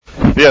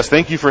Yes,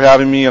 thank you for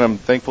having me, and I'm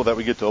thankful that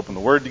we get to open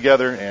the Word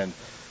together and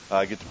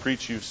get to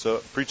preach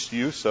to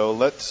you. So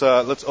let's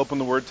open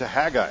the Word to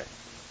Haggai.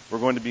 We're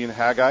going to be in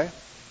Haggai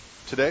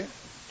today,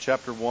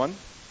 chapter 1.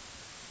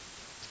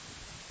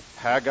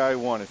 Haggai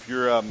 1. If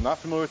you're not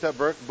familiar with that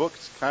book,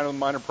 it's kind of a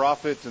minor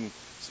prophet and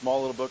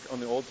small little book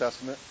on the Old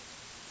Testament.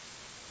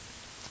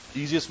 The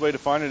easiest way to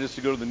find it is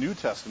to go to the New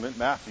Testament,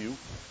 Matthew,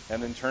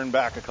 and then turn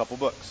back a couple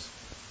books.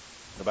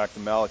 Go back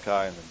to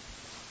Malachi and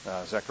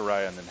then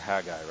Zechariah and then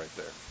Haggai right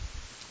there.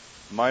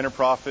 Minor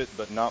prophet,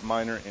 but not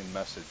minor in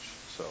message.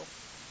 So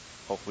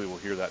hopefully we'll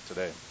hear that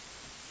today.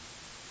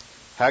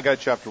 Haggai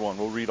chapter 1.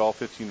 We'll read all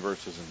 15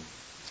 verses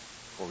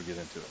before we get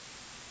into it.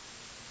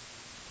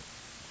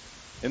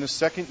 In the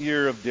 2nd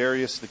year of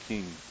Darius the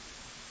king,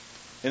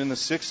 and in the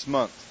 6th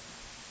month,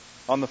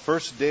 on the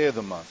 1st day of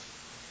the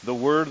month, the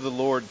word of the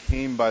Lord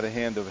came by the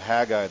hand of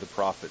Haggai the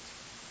prophet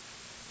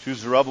to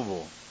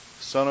Zerubbabel,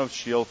 son of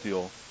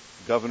Shealtiel,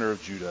 governor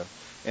of Judah,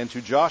 and to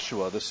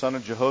Joshua, the son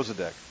of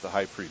Jehozadak, the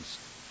high priest.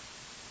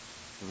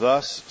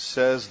 Thus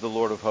says the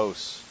Lord of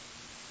hosts,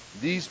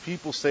 these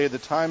people say the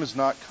time has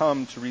not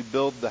come to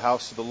rebuild the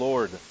house of the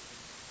Lord.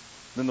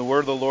 Then the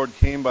word of the Lord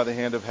came by the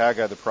hand of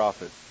Haggai the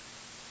prophet.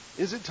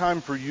 Is it time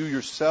for you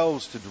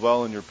yourselves to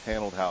dwell in your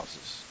paneled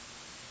houses,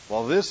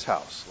 while this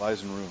house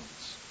lies in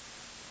ruins?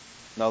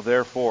 Now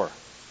therefore,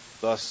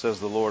 thus says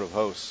the Lord of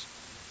hosts,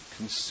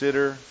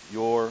 consider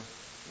your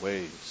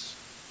ways.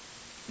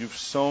 You've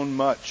sown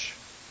much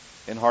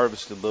and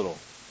harvested little.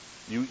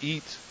 You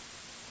eat,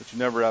 but you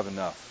never have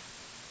enough.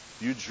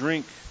 You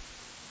drink,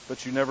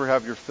 but you never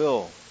have your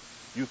fill.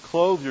 You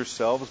clothe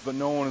yourselves, but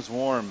no one is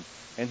warm.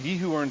 And he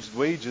who earns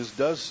wages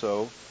does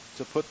so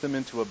to put them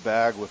into a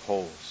bag with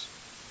holes.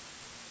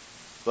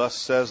 Thus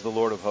says the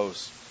Lord of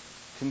hosts,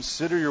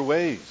 consider your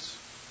ways.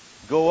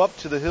 Go up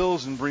to the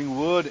hills and bring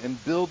wood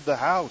and build the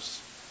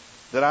house,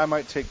 that I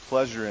might take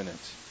pleasure in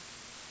it,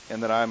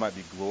 and that I might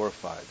be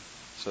glorified,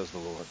 says the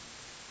Lord.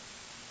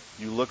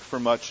 You looked for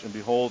much, and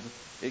behold,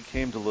 it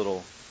came to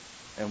little.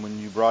 And when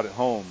you brought it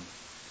home,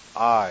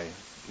 I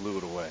blew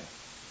it away.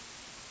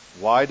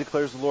 Why,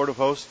 declares the Lord of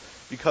hosts?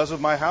 Because of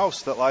my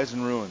house that lies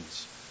in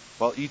ruins,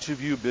 while each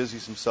of you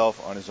busies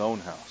himself on his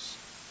own house.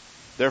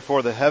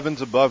 Therefore the heavens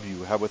above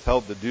you have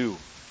withheld the dew,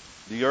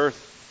 the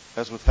earth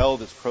has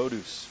withheld its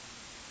produce,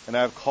 and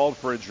I have called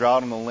for a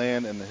drought on the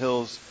land and the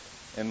hills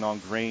and on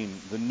grain,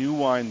 the new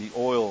wine, the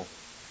oil,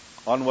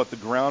 on what the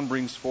ground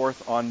brings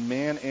forth, on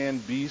man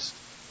and beast,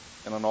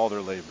 and on all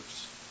their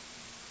labors.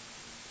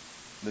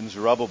 Then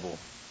Zerubbabel,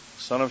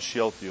 son of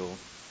Shealtiel,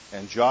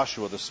 and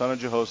Joshua, the son of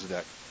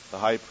Jehozadak, the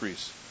high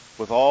priest,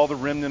 with all the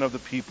remnant of the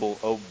people,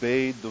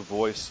 obeyed the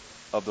voice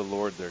of the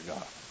Lord their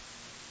God,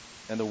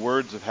 and the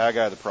words of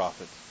Haggai the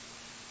prophet,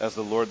 as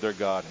the Lord their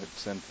God had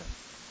sent him.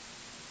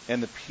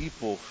 And the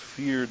people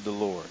feared the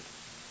Lord.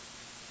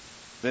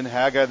 Then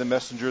Haggai the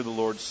messenger of the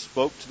Lord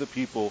spoke to the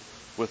people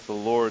with the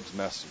Lord's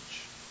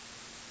message.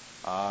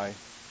 I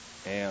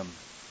am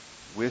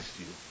with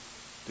you,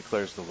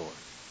 declares the Lord.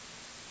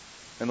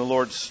 And the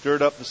Lord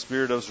stirred up the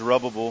spirit of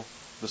Zerubbabel,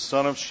 the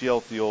son of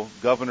Shealtiel,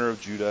 governor of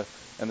Judah,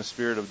 and the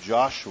spirit of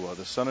Joshua,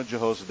 the son of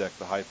Jehozadak,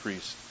 the high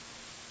priest,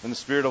 and the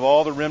spirit of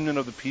all the remnant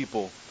of the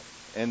people.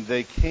 And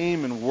they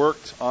came and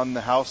worked on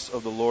the house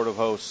of the Lord of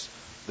hosts,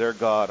 their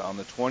God, on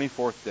the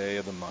 24th day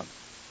of the month,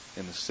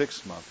 in the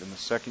 6th month, in the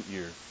 2nd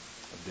year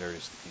of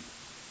Darius the king.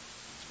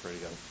 Let's pray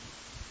together.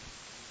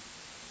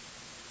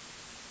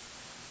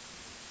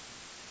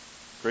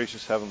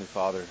 Gracious Heavenly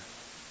Father,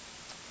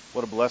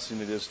 what a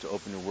blessing it is to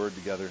open your word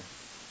together,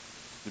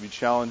 to be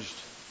challenged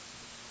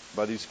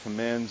by these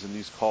commands and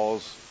these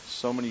calls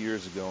so many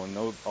years ago.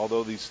 And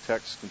although these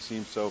texts can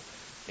seem so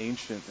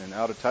ancient and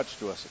out of touch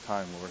to us at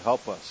times, Lord,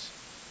 help us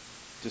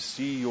to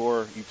see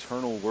your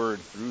eternal word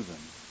through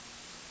them,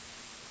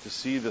 to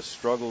see the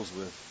struggles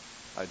with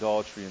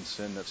idolatry and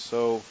sin that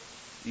so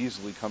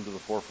easily come to the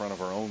forefront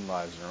of our own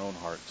lives and our own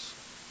hearts,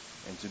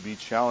 and to be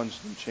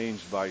challenged and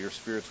changed by your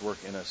Spirit's work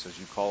in us as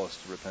you call us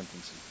to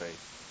repentance and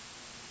faith.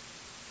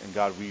 And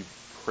God, we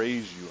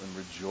praise you and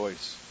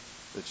rejoice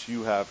that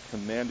you have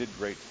commanded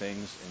great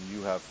things and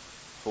you have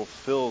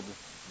fulfilled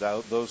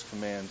those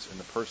commands in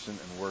the person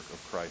and work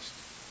of Christ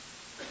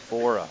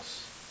for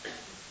us,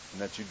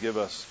 and that you give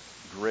us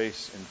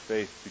grace and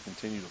faith to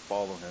continue to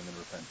follow him in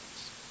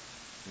repentance.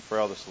 We pray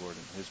all this, Lord,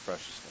 in his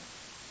precious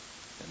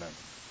name. Amen.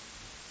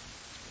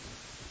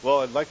 Well,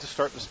 I'd like to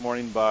start this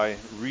morning by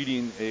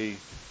reading a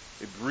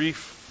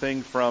brief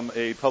thing from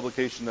a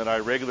publication that I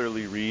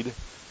regularly read,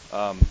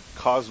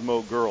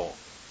 Cosmo Girl.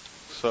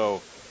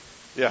 So,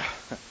 yeah.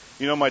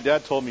 You know, my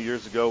dad told me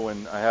years ago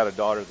when I had a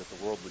daughter that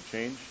the world would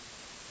change.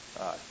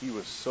 He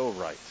was so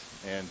right.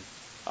 And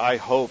I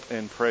hope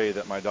and pray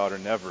that my daughter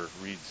never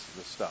reads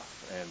this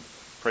stuff, and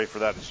pray for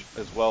that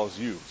as well as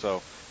you.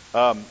 So,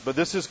 but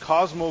this is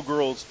Cosmo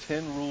Girl's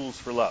 10 Rules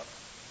for Love.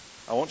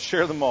 I won't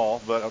share them all,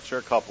 but I'll share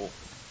a couple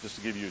just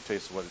to give you a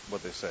taste of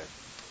what they say.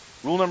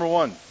 Rule number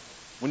 1,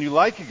 when you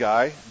like a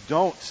guy,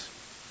 don't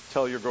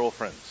tell your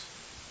girlfriends.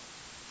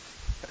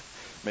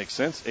 Makes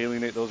sense.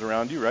 Alienate those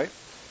around you, right?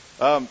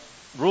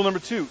 Rule number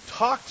 2,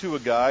 talk to a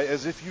guy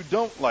as if you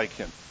don't like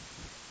him.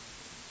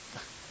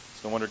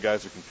 It's no wonder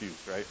guys are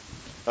confused,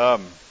 right?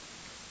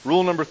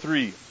 Rule number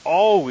 3,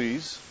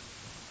 always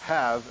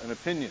have an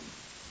opinion.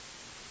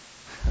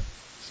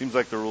 Seems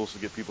like the rules to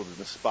get people to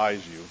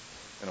despise you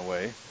in a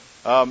way.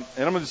 And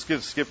I'm going to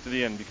just skip to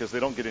the end because they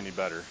don't get any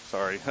better.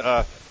 Sorry.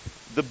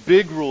 The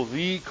big rule,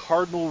 the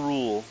cardinal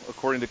rule,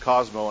 according to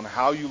Cosmo, on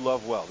how you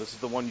love well. This is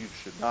the one you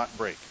should not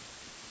break.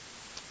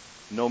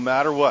 No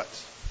matter what,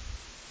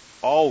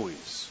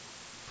 always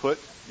put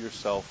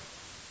yourself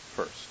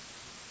first.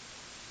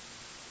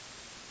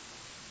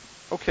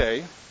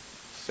 Okay,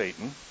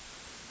 Satan.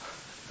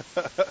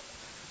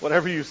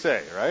 Whatever you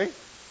say, right?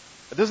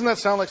 Doesn't that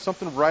sound like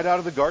something right out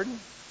of the garden?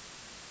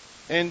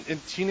 And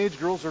teenage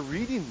girls are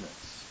reading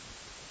this,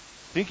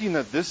 thinking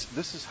that this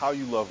is how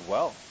you love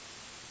well.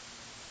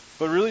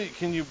 But really,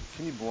 can you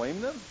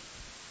blame them?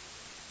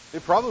 They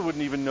probably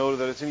wouldn't even know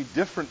that it's any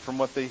different from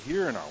what they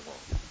hear in our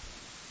world.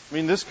 I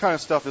mean, this kind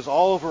of stuff is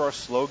all over our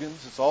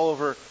slogans. It's all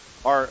over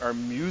our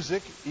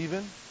music, even.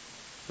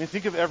 I mean,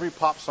 think of every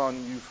pop song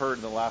you've heard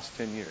in the last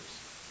 10 years.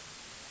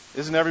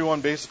 Isn't everyone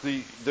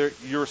basically,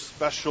 you're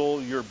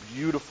special, you're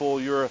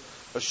beautiful, you're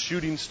a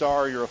shooting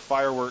star, you're a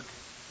firework.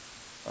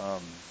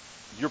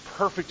 You're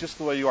perfect just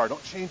the way you are.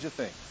 Don't change a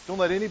thing. Don't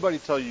let anybody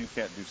tell you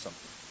can't do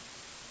something.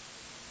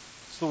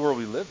 It's the world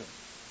we live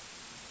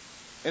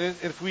in. And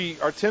if we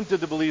are tempted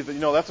to believe that,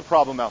 that's a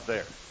problem out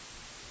there.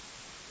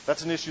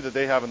 That's an issue that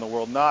they have in the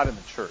world, not in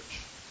the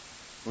church.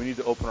 We need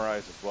to open our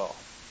eyes as well.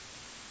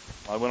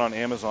 I went on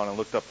Amazon and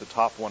looked up the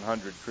top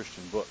 100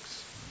 Christian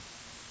books.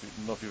 I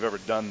don't know if you've ever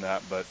done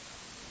that, but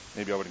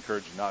maybe I would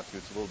encourage you not to.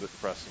 It's a little bit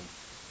depressing.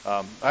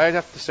 I'd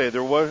have to say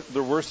there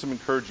were some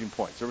encouraging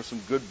points. There were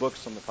some good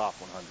books on the top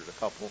 100, a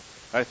couple.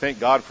 And I thank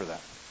God for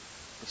that.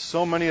 But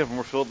so many of them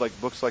were filled like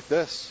books like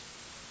this.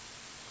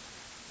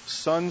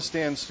 Sun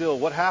stand still.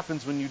 What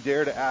happens when you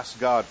dare to ask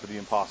God for the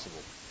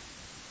impossible?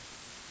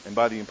 And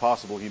by the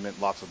impossible, he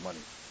meant lots of money.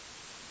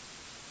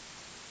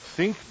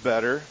 Think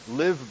better,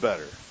 live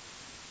better.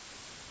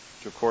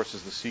 Which, of course,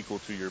 is the sequel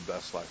to Your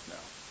Best Life Now.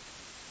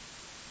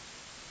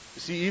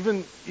 You see,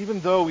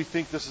 even though we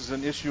think this is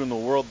an issue in the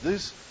world,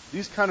 these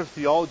kind of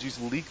theologies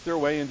leak their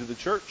way into the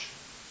church.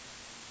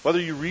 Whether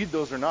you read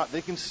those or not,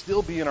 they can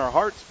still be in our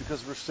hearts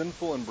because we're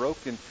sinful and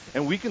broken.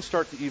 And we can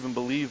start to even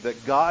believe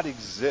that God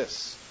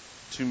exists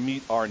to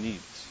meet our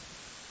needs,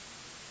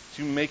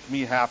 to make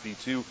me happy,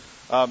 to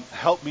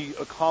help me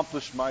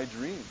accomplish my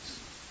dreams.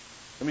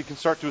 And we can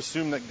start to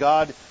assume that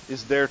God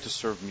is there to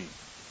serve me.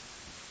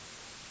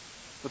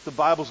 But the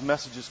Bible's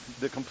message is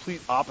the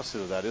complete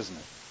opposite of that, isn't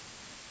it?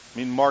 I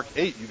mean, Mark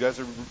 8, you guys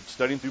are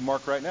studying through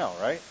Mark right now,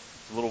 right?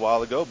 It's a little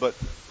while ago, but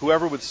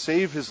whoever would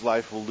save his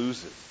life will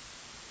lose it.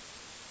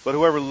 But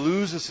whoever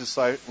loses his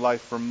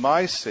life for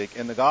my sake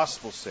and the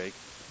gospel's sake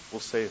will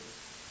save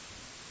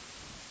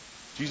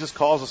it. Jesus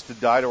calls us to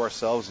die to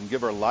ourselves and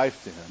give our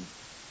life to him,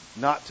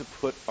 not to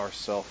put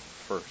ourselves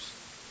first.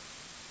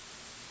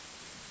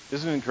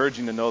 Isn't it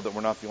encouraging to know that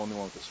we're not the only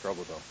one with the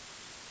struggle, though?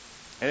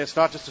 And it's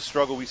not just a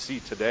struggle we see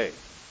today.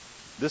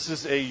 This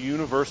is a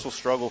universal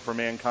struggle for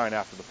mankind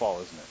after the fall,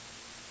 isn't it?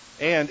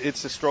 And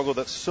it's a struggle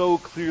that so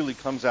clearly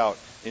comes out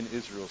in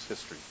Israel's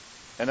history.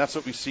 And that's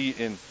what we see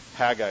in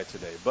Haggai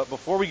today. But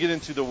before we get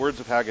into the words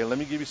of Haggai, let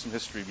me give you some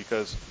history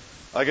because,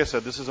 like I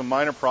said, this is a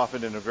minor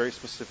prophet in a very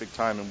specific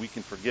time, and we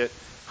can forget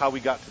how we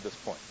got to this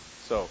point.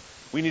 So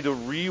we need to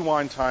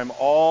rewind time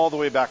all the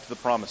way back to the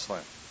Promised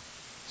Land.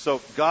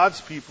 So God's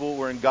people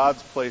were in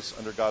God's place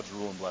under God's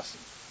rule and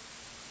blessing.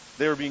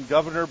 They were being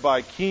governed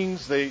by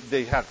kings. They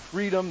had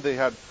freedom. They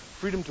had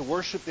freedom to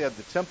worship. They had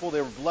the temple.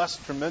 They were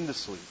blessed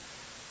tremendously.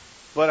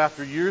 But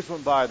after years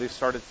went by, they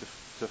started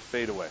to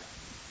fade away.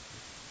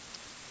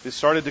 They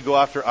started to go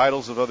after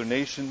idols of other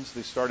nations.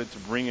 They started to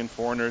bring in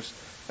foreigners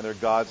and their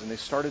gods, and they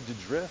started to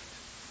drift.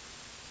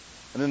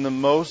 And then the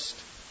most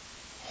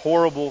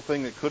horrible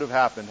thing that could have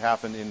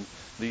happened in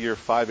the year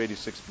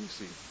 586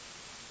 BC.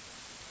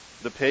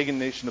 The pagan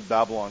nation of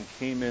Babylon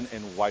came in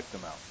and wiped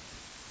them out.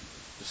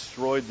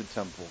 Destroyed the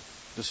temple.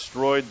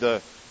 Destroyed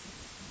the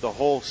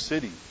whole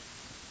city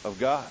of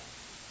God.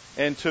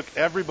 And took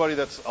everybody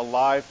that's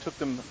alive, took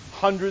them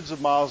hundreds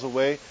of miles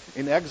away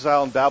in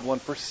exile in Babylon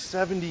for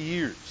 70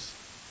 years.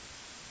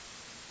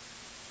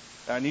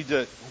 I need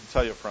to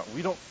tell you up front,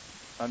 we don't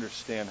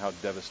understand how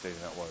devastating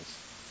that was.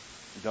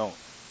 We don't.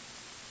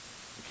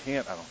 We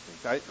can't, I don't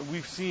think.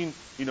 We've seen,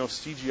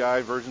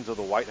 CGI versions of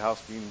the White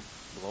House being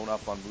blown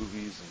up on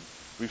movies, and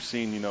we've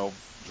seen,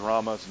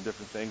 dramas and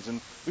different things,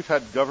 and we've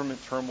had government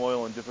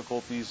turmoil and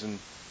difficulties in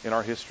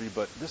our history,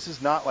 but this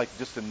is not like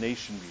just a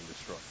nation being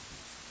destroyed.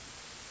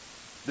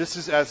 This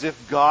is as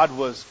if God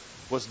was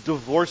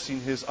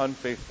divorcing his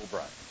unfaithful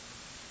bride.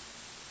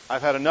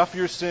 I've had enough of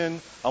your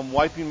sin. I'm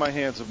wiping my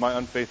hands of my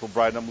unfaithful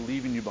bride, and I'm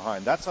leaving you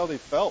behind. That's how they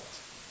felt.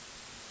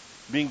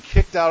 Being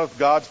kicked out of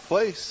God's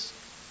place.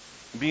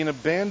 Being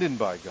abandoned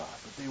by God.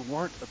 But they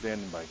weren't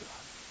abandoned by God.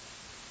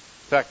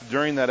 In fact,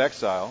 during that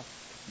exile,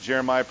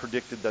 Jeremiah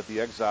predicted that the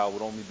exile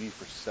would only be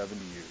for 70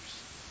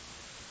 years.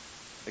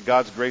 that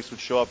God's grace would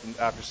show up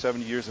after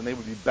 70 years and they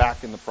would be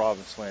back in the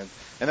promised land.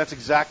 And that's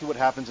exactly what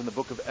happens in the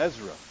book of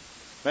Ezra.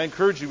 And I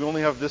encourage you, we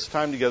only have this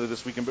time together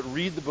this weekend, but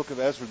read the book of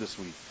Ezra this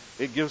week.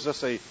 It gives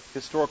us a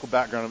historical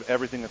background of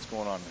everything that's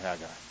going on in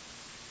Haggai.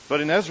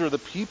 But in Ezra, the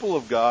people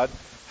of God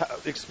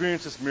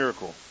experience this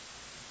miracle.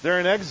 They're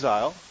in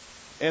exile,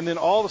 and then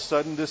all of a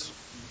sudden this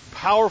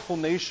powerful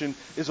nation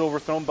is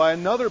overthrown by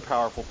another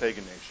powerful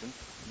pagan nation,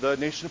 the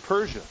nation of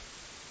Persia.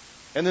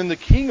 And then the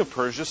king of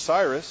Persia,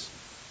 Cyrus,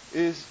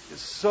 is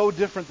so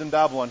different than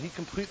Babylon. He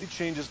completely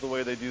changes the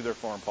way they do their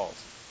foreign policy.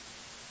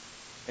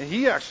 And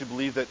he actually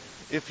believed that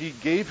if he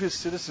gave his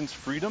citizens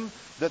freedom,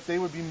 that they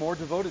would be more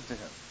devoted to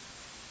him.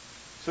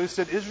 So he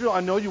said, Israel,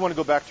 I know you want to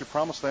go back to your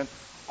promised land.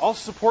 I'll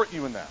support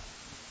you in that.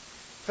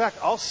 In fact,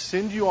 I'll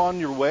send you on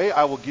your way.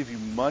 I will give you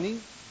money.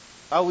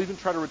 I will even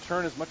try to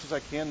return as much as I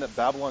can that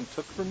Babylon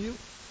took from you.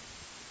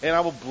 And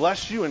I will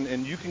bless you,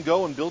 and you can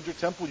go and build your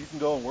temple. You can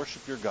go and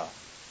worship your God.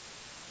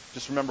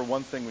 Just remember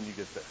one thing when you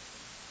get there.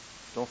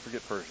 Don't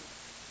forget Persia.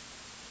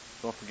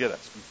 Don't forget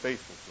us. Be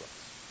faithful to us.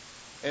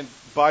 And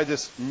by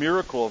this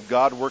miracle of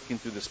God working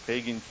through this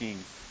pagan king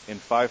in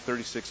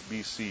 536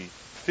 BC,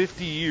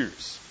 50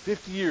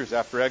 years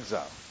after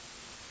exile,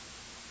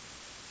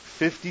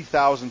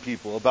 50,000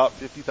 people, about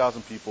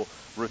 50,000 people,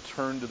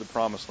 returned to the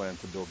promised land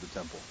to build the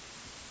temple.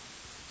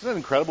 Isn't that an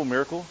incredible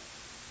miracle?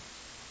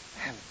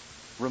 Man,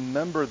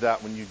 remember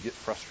that when you get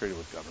frustrated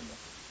with government.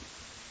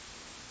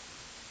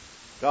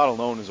 God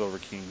alone is over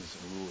kings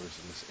and rulers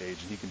in this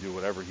age, and he can do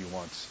whatever he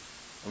wants,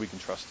 and we can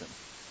trust him.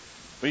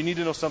 But you need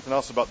to know something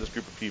else about this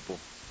group of people.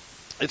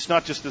 It's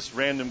not just this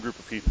random group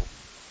of people.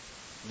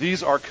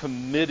 These are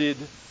committed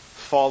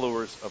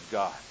followers of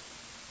God.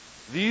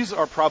 These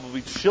are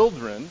probably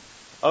children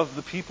of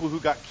the people who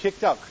got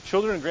kicked out,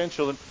 children and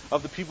grandchildren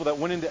of the people that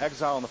went into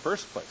exile in the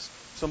first place.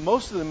 So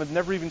most of them had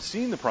never even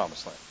seen the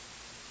promised land.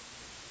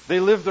 They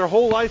lived their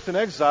whole life in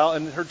exile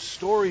and heard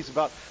stories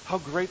about how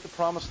great the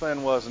promised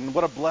land was and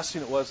what a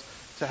blessing it was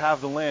to have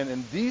the land.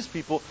 And these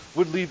people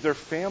would leave their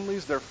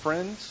families, their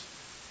friends,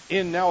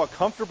 in now a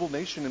comfortable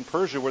nation in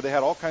Persia where they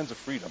had all kinds of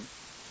freedom.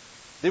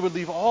 They would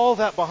leave all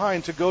that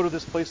behind to go to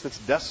this place that's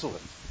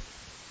desolate,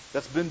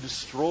 that's been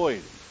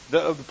destroyed,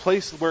 the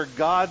place where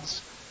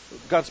God's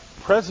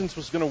presence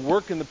was going to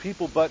work in the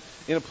people, but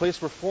in a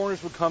place where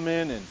foreigners would come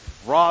in and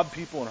rob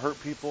people and hurt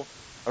people,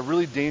 a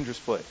really dangerous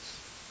place.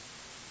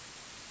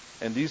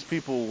 And these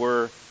people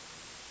were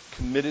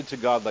committed to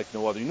God like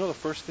no other. You know the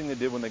first thing they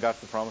did when they got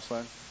to the promised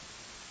land?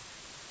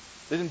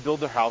 They didn't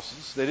build their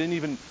houses. They didn't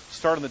even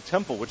start on the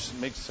temple, which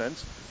makes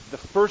sense. The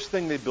first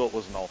thing they built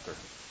was an altar.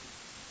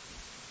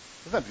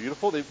 Isn't that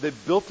beautiful? They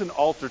built an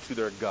altar to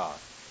their God.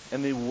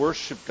 And they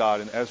worshiped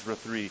God in Ezra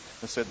 3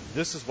 and said,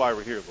 this is why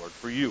we're here, Lord,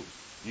 for you.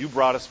 You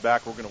brought us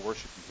back. We're going to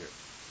worship you here.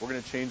 We're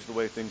going to change the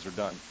way things are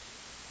done.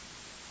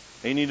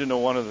 And you need to know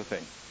one other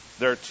thing.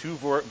 There are two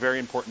very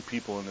important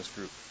people in this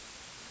group.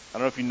 I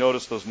don't know if you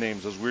noticed those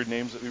names, those weird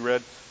names that we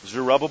read.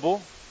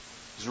 Zerubbabel.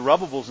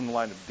 Zerubbabel's in the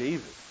line of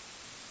David.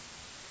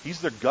 He's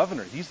their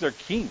governor. He's their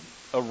king,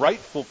 a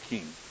rightful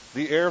king,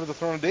 the heir of the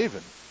throne of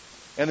David.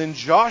 And then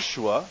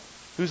Joshua,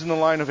 who's in the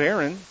line of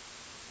Aaron,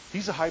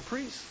 he's a high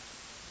priest.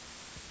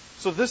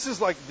 So this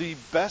is like the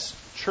best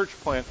church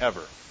plant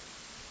ever.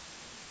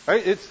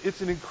 Right?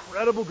 It's an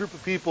incredible group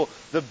of people,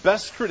 the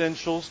best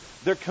credentials.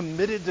 They're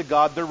committed to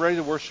God. They're ready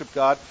to worship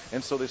God.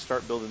 And so they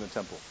start building the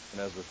temple in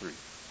Ezra 3.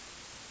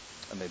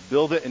 And they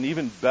build it, and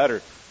even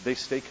better, they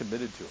stay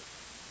committed to it.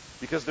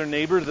 Because their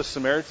neighbor, the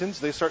Samaritans,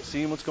 they start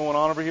seeing what's going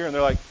on over here, and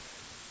they're like,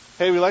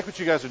 hey, we like what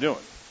you guys are doing.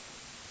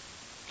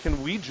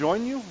 Can we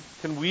join you?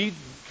 Can we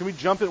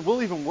jump in?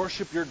 We'll even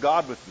worship your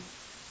God with you.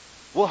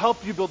 We'll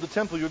help you build the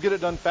temple. You'll get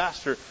it done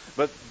faster.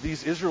 But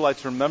these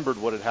Israelites remembered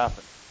what had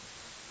happened.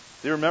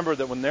 They remembered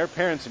that when their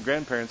parents and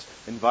grandparents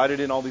invited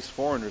in all these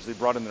foreigners, they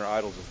brought in their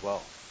idols as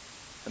well.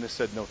 And they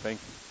said, no, thank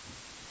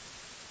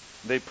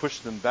you. They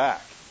pushed them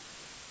back.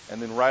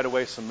 And then right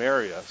away,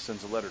 Samaria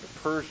sends a letter to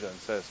Persia and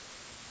says,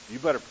 you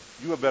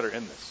had better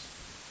end this.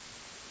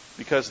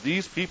 Because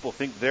these people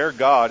think their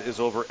God is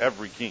over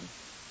every king.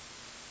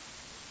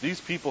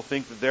 These people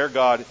think that their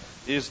God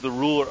is the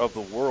ruler of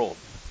the world.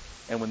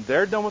 And when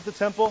they're done with the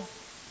temple,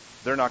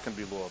 they're not going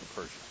to be loyal to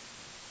Persia.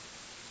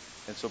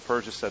 And so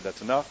Persia said,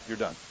 that's enough, you're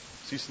done.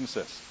 Cease and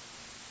desist.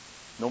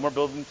 No more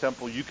building the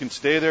temple. You can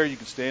stay there, you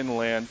can stay in the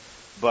land,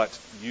 but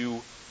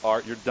you're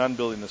done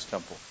building this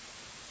temple.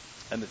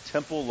 And the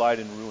temple lied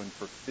in ruin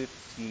for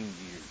 15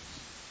 years.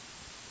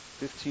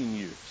 15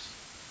 years.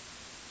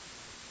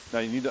 Now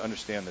you need to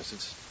understand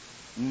this.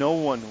 No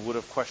one would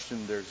have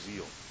questioned their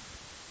zeal.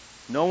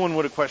 No one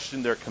would have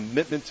questioned their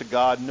commitment to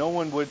God. No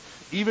one would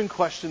even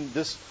question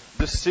this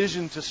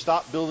decision to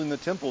stop building the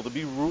temple, to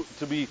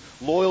be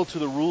loyal to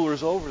the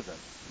rulers over them.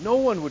 No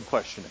one would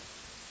question it.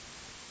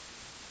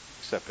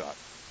 Except God.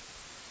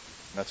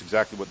 And that's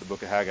exactly what the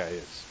book of Haggai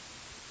is.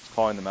 It's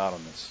calling them out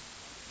on this.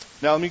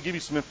 Now, let me give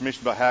you some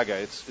information about Haggai.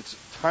 It's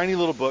a tiny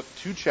little book,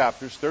 2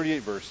 chapters,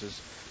 38 verses.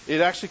 It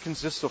actually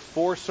consists of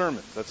 4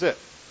 sermons. That's it.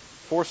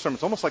 4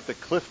 sermons, almost like the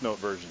Cliff Note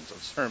versions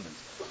of sermons,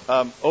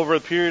 over a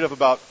period of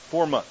about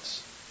 4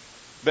 months.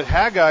 But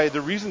Haggai,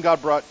 the reason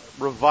God brought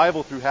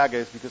revival through Haggai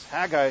is because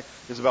Haggai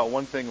is about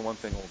one thing and one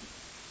thing only.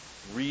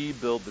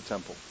 Rebuild the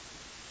temple.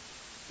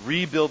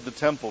 Rebuild the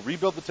temple.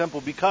 Rebuild the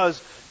temple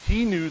because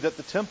he knew that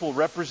the temple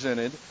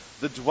represented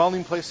the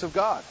dwelling place of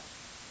God.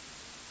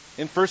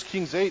 In 1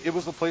 Kings 8, it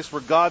was the place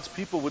where God's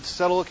people would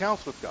settle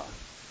accounts with God,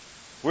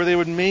 where they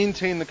would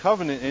maintain the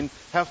covenant and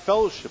have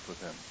fellowship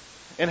with him.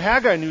 And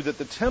Haggai knew that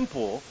the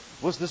temple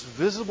was this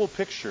visible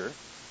picture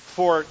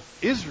for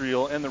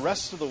Israel and the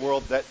rest of the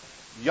world that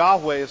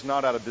Yahweh is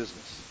not out of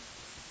business.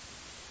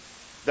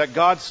 That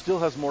God still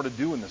has more to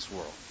do in this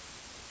world.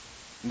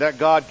 And that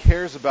God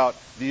cares about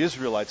the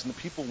Israelites and the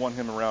people want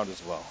him around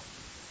as well.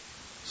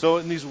 So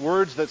in these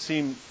words that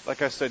seem,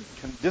 like I said,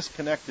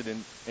 disconnected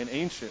and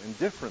ancient and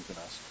different than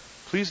us,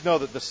 please know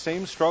that the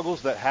same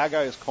struggles that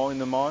Haggai is calling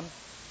them on,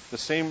 the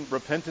same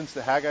repentance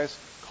that Haggai is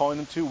calling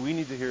them to, we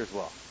need to hear as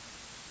well.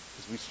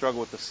 Because we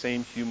struggle with the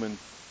same human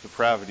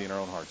depravity in our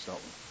own hearts, don't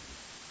we?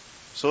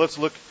 So let's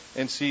look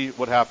and see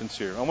what happens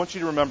here. I want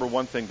you to remember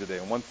one thing today,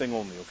 and one thing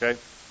only, okay?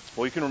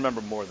 Well, you can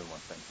remember more than one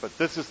thing. But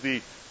this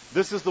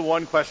is the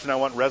one question I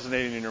want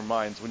resonating in your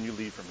minds when you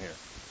leave from here.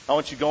 I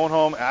want you going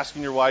home,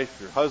 asking your wife,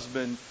 your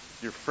husband,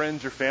 your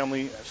friends, your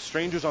family,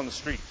 strangers on the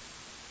street,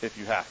 if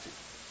you have to.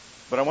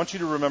 But I want you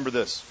to remember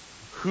this.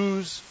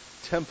 Whose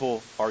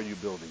temple are you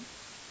building?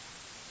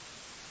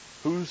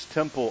 Whose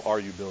temple are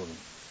you building?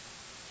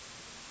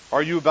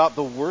 Are you about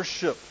the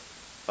worship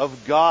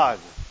of God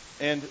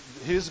and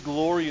his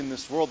glory in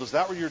this world? Is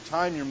that where your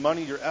time, your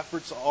money, your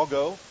efforts all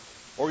go?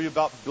 Or are you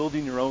about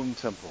building your own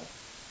temple?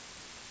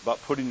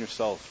 About putting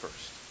yourselves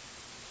first?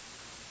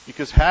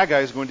 Because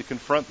Haggai is going to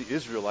confront the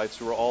Israelites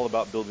who are all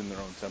about building their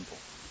own temple.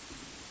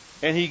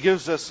 And he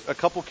gives us a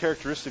couple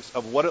characteristics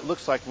of what it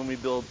looks like when we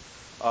build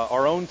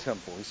our own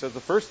temple. He says the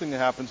first thing that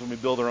happens when we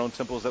build our own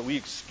temple is that we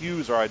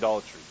excuse our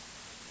idolatry.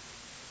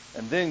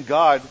 And then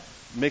God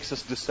makes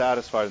us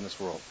dissatisfied in this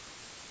world.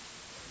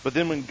 But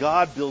then when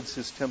God builds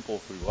his temple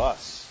through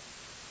us,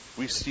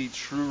 we see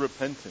true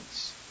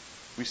repentance.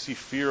 We see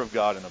fear of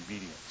God and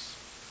obedience.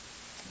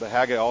 But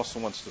Haggai also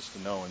wants us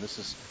to know, and this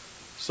is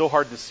so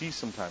hard to see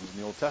sometimes in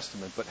the Old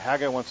Testament, but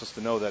Haggai wants us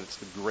to know that it's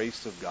the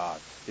grace of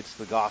God. It's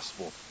the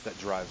gospel that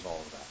drives all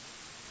of that.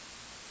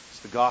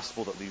 It's the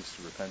gospel that leads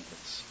to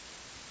repentance.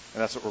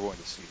 And that's what we're going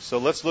to see. So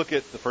let's look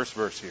at the first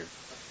verse here.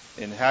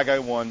 In Haggai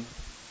 1,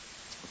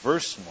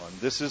 verse 1,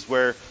 this is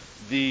where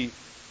the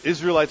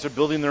Israelites are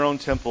building their own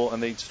temple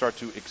and they start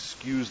to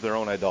excuse their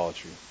own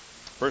idolatry.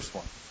 Verse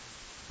 1.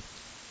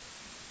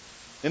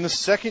 In the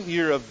second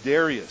year of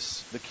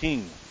Darius, the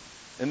king,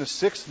 in the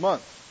 6th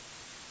month,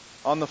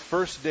 on the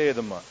first day of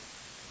the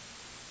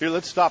month. Here,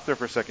 let's stop there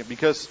for a second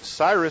because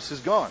Cyrus is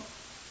gone.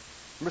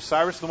 Remember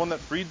Cyrus, the one that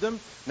freed them?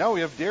 Now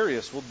we have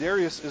Darius. Well,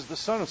 Darius is the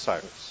son of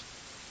Cyrus.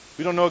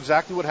 We don't know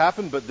exactly what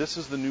happened, but this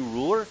is the new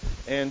ruler.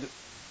 And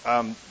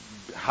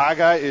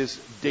Haggai is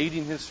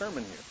dating his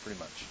sermon here, pretty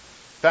much.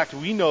 In fact,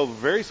 we know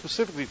very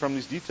specifically from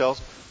these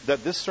details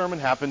that this sermon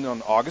happened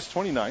on August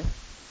 29th,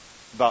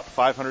 about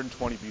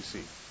 520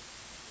 BC.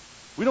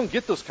 We don't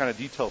get those kind of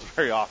details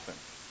very often.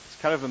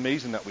 It's kind of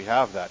amazing that we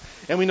have that.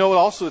 And we know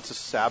also it's a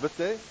Sabbath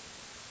day.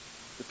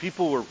 The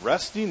people were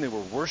resting, they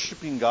were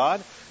worshiping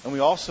God. And we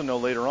also know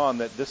later on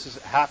that this is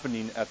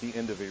happening at the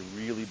end of a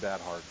really bad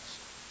harvest.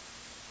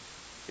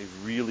 A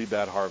really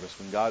bad harvest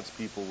when God's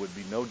people would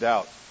be no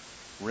doubt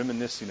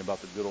reminiscing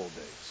about the good old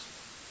days.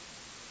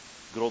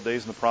 Good old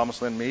days in the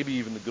Promised Land, maybe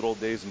even the good old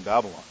days in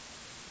Babylon.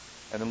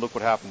 And then look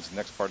what happens in the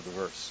next part of the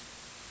verse.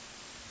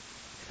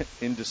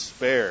 In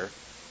despair,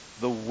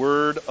 the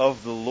word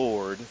of the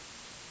Lord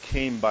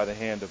came by the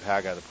hand of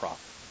Haggai the prophet.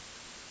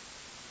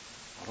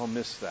 I don't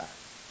miss that.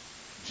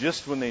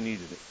 Just when they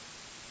needed it.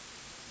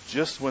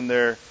 Just when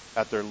they're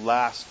at their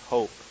last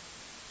hope,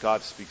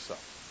 God speaks up.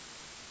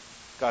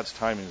 God's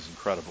timing is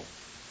incredible.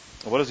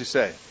 And what does he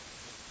say?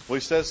 Well,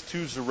 he says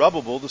to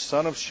Zerubbabel, the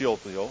son of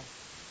Shealtiel,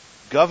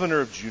 governor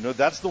of Judah,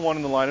 that's the one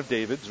in the line of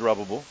David,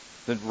 Zerubbabel,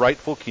 the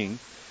rightful king,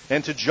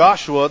 and to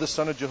Joshua, the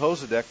son of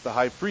Jehozadak, the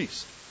high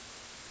priest.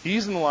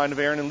 He's in the line of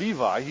Aaron and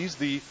Levi. He's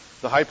the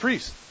high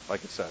priest,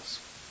 like it says.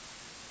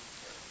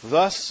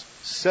 Thus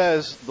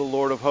says the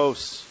Lord of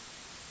hosts,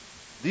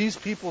 these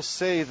people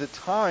say the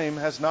time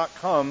has not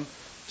come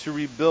to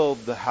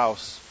rebuild the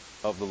house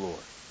of the Lord.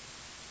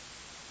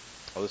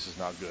 Oh, this is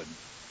not good.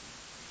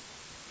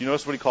 You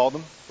notice what he called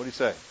them? What did he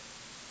say?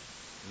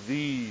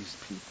 These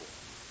people.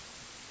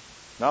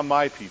 Not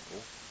my people.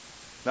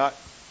 Not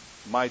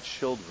my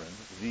children.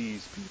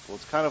 These people.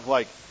 It's kind of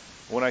like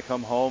when I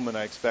come home and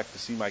I expect to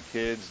see my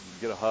kids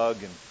and get a hug,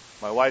 and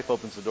my wife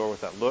opens the door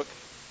with that look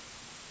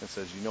and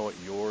says, you know what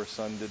your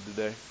son did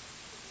today?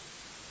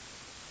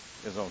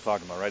 That's what I'm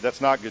talking about, right?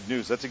 That's not good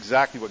news. That's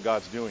exactly what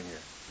God's doing here.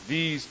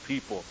 These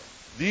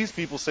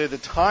people say the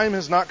time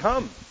has not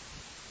come.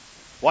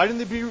 Why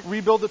didn't they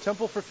rebuild the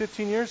temple for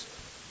 15 years?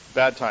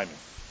 Bad timing.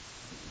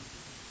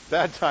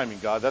 Bad timing,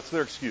 God. That's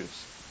their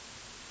excuse.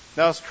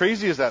 Now, as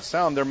crazy as that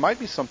sounds, there might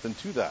be something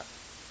to that.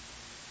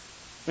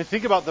 I mean,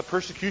 think about the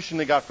persecution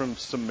they got from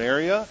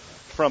Samaria,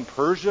 from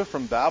Persia,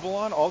 from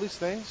Babylon, all these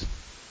things.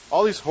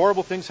 all these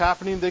horrible things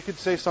happening, they could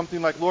say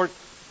something like, Lord,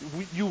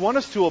 you want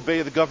us to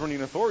obey the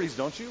governing authorities,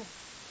 don't you?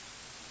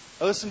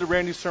 I listened to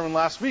Randy's sermon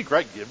last week,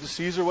 right? Give to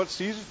Caesar what's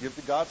Caesar's, give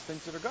to God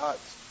things that are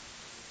God's.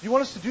 You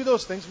want us to do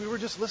those things? We were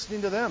just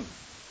listening to them.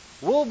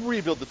 We'll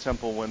rebuild the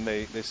temple when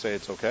they say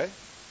it's okay.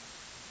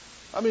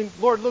 I mean,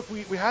 Lord, look,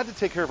 we had to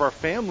take care of our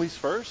families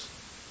first.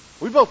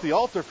 We built the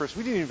altar first.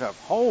 We didn't even have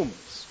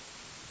homes.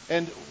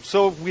 And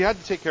so we had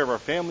to take care of our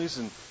families,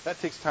 and that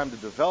takes time to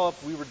develop.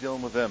 We were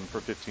dealing with them for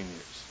 15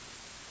 years.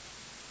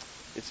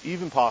 It's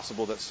even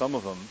possible that some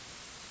of them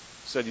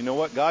said, you know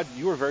what, God,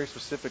 you were very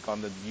specific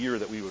on the year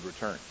that we would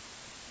return.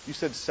 You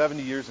said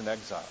 70 years in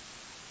exile.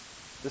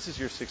 This is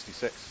year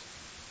 66.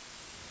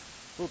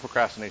 A little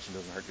procrastination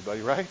doesn't hurt you,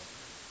 buddy, right?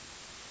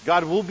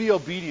 God, we'll be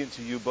obedient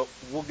to you, but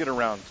we'll get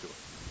around to it.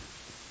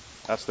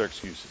 That's their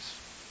excuses.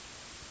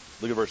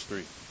 Look at verse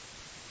 3.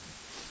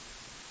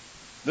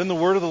 Then the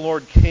word of the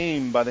Lord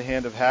came by the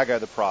hand of Haggai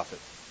the prophet.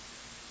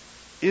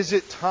 Is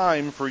it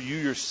time for you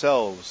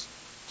yourselves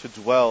to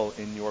dwell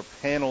in your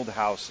paneled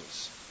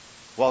houses,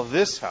 while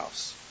this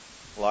house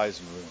lies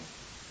in ruin?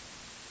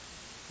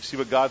 You see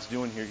what God's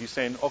doing here? He's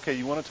saying, okay,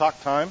 you want to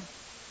talk time?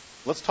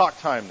 Let's talk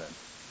time then.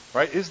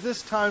 Right? Is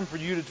this time for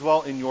you to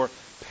dwell in your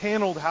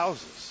paneled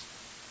houses?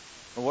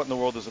 Or what in the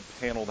world is a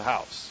paneled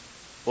house?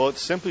 Well, it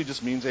simply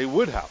just means a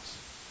wood house.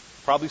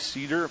 Probably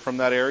cedar from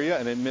that area,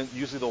 and it meant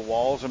usually the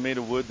walls are made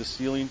of wood, the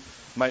ceiling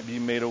might be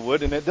made of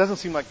wood, and it doesn't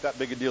seem like that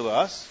big a deal to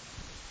us,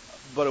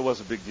 but it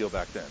was a big deal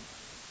back then.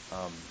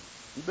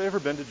 Anybody ever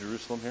been to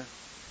Jerusalem here?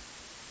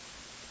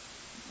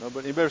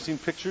 Nobody? Anybody ever seen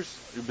pictures?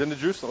 You've been to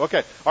Jerusalem?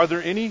 Okay. Are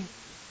there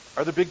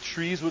big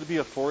trees? Would it be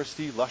a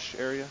foresty, lush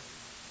area?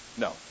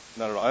 No,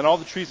 not at all. And all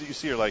the trees that you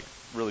see are like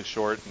really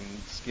short and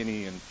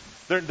skinny, and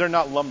they're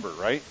not lumber,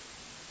 right?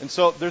 And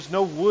so there's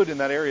no wood in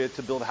that area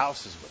to build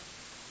houses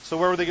with. So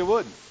where would they get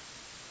wood?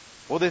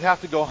 Well, they'd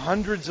have to go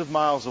hundreds of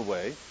miles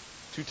away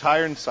to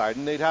Tyre and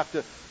Sidon. They'd have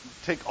to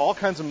take all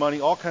kinds of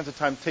money, all kinds of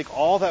time, take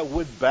all that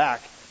wood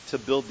back to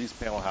build these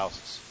panel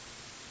houses.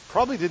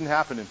 Probably didn't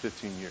happen in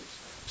 15 years.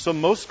 So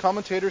most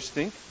commentators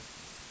think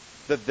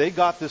that they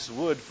got this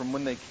wood from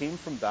when they came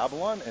from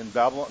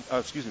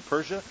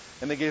Persia,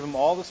 and they gave them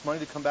all this money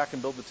to come back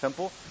and build the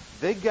temple.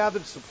 They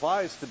gathered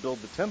supplies to build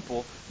the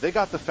temple. They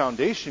got the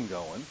foundation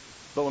going,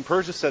 but when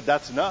Persia said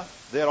that's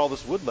enough, they had all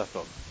this wood left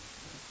over.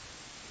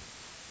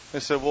 They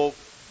said, well,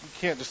 we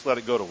can't just let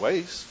it go to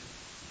waste.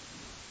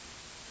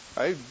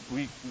 Right?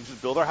 We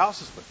just build our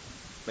houses with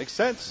it. Makes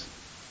sense.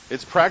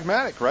 It's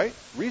pragmatic, right?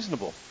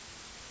 Reasonable.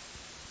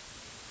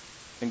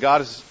 And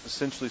God is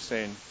essentially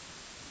saying,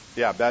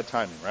 yeah, bad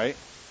timing, right?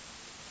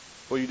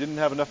 Well, you didn't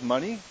have enough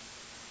money?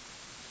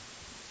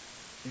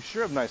 You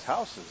sure have nice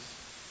houses.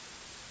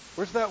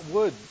 Where's that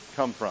wood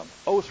come from?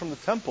 Oh, it's from the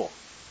temple.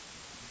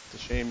 It's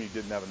a shame you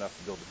didn't have enough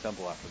to build the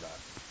temple after that.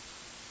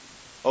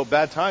 Oh,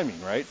 bad timing,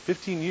 right?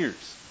 15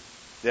 years.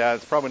 Yeah,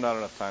 it's probably not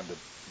enough time to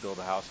build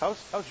a house.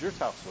 How's your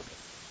house looking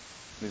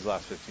in these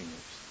last 15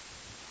 years?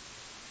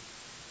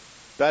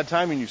 Bad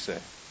timing, you say.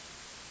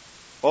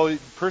 Oh,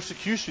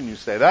 persecution, you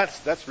say.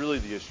 That's really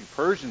the issue.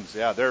 Persians,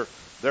 yeah, they're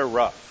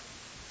rough.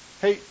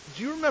 Hey,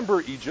 do you remember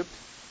Egypt?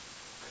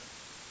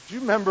 Do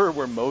you remember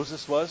where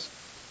Moses was?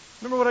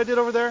 Remember what I did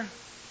over there?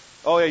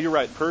 Oh, yeah, you're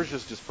right.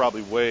 Persia's just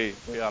probably way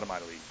out of my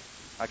league.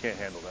 I can't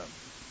handle them.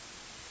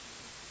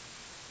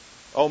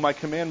 Oh, my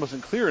command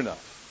wasn't clear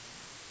enough.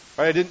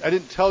 Right, I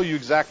didn't tell you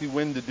exactly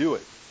when to do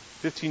it.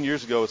 15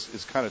 years ago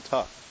is kind of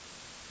tough.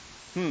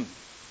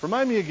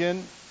 Remind me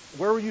again,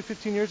 where were you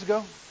 15 years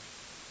ago?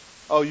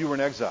 Oh, you were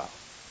in exile.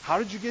 How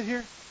did you get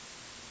here?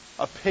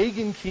 A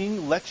pagan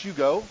king let you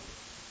go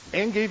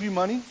and gave you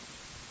money?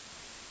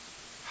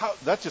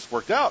 That just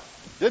worked out,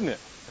 didn't it?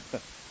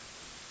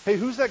 Hey,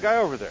 who's that guy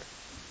over there?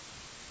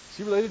 Is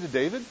he related to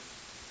David?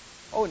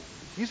 Oh, and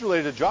he's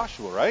related to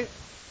Joshua, right?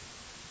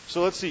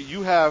 So let's see.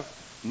 You have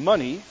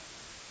money,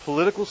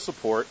 political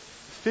support,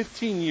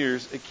 15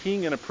 years, a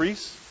king and a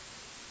priest.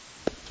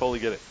 Totally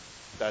get it.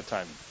 Bad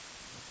timing.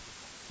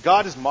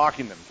 God is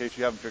mocking them, in case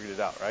you haven't figured it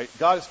out, right?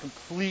 God is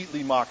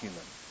completely mocking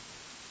them.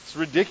 It's a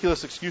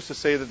ridiculous excuse to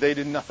say that they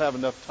did not have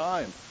enough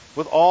time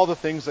with all the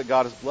things that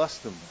God has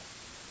blessed them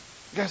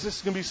with. Guys, this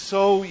is going to be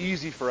so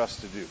easy for us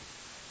to do.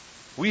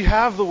 We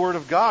have the Word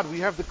of God.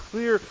 We have the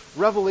clear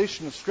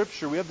revelation of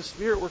Scripture. We have the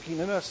Spirit working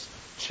in us,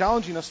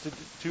 challenging us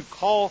to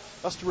call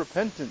us to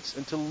repentance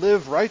and to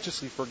live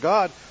righteously for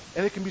God.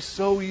 And it can be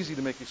so easy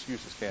to make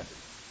excuses, can't it?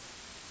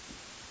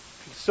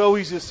 It's so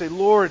easy to say,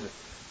 Lord,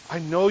 I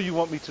know you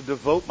want me to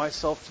devote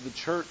myself to the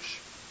church,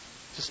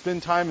 to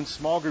spend time in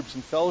small groups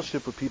and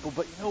fellowship with people,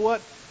 but you know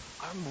what?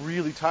 I'm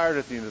really tired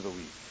at the end of the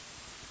week.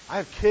 I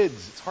have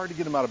kids. It's hard to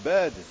get them out of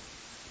bed.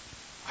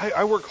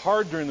 I work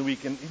hard during the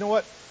week, and you know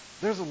what?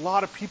 There's a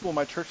lot of people in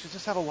my church that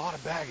just have a lot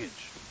of baggage.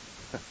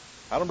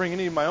 I don't bring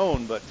any of my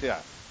own, but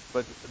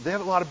they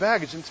have a lot of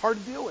baggage, and it's hard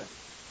to deal with.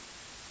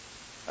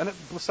 And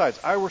besides,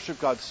 I worship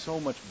God so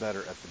much better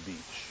at the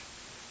beach.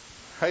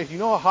 Right? You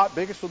know how hot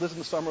Bakersfield is in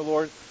the summer,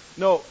 Lord?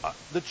 No,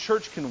 the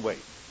church can wait.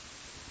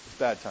 It's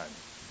bad timing.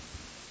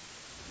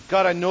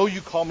 God, I know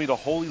you call me to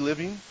holy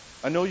living,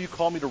 I know you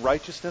call me to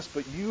righteousness,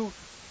 but you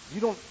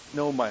don't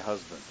know my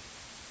husband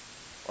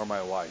or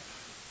my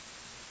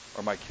wife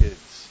or my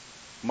kids,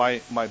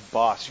 my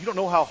boss. You don't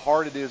know how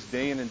hard it is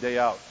day in and day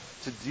out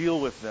to deal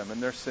with them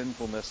and their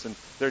sinfulness and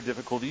their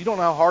difficulty. You don't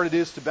know how hard it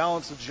is to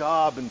balance a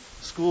job and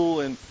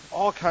school and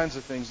all kinds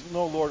of things.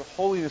 No, Lord,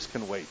 holiness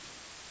can wait.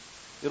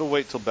 It'll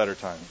wait till better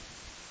time.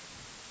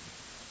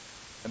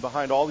 And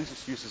behind all these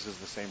excuses is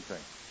the same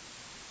thing.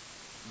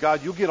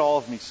 God, you'll get all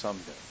of me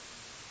someday.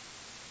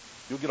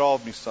 You'll get all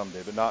of me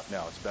someday, but not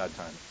now. It's bad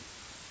timing.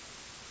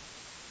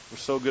 We're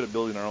so good at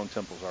building our own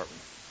temples, aren't we?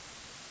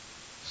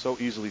 So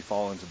easily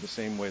fall into the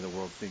same way the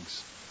world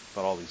thinks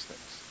about all these things.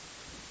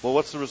 Well,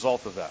 what's the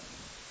result of that?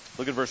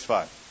 Look at verse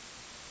 5.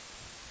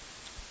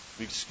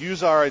 We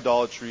excuse our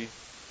idolatry,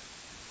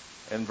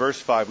 and verse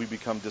 5, we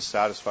become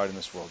dissatisfied in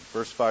this world.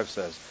 Verse 5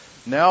 says,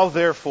 "Now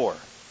therefore,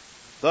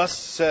 thus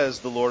says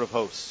the Lord of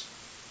hosts,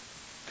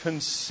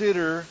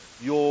 consider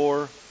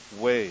your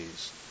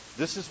ways."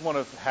 This is one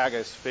of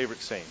Haggai's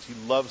favorite sayings. He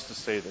loves to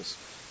say this,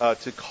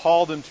 to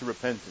call them to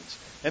repentance.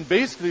 And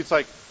basically it's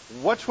like,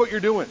 watch what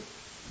you're doing.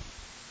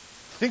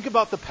 Think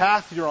about the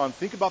path you're on.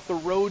 Think about the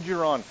road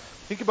you're on.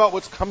 Think about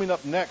what's coming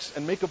up next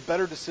and make a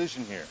better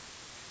decision here.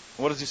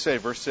 What does he say?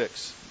 Verse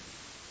 6.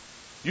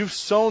 You've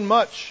sown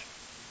much,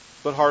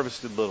 but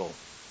harvested little.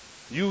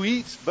 You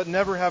eat, but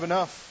never have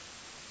enough.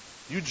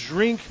 You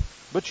drink,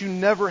 but you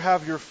never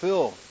have your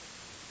fill.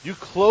 You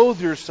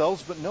clothe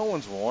yourselves, but no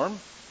one's warm.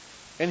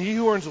 And he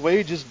who earns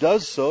wages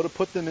does so to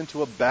put them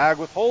into a bag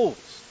with holes.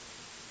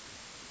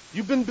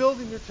 You've been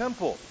building your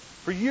temple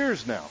for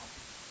years now.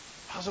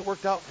 How's it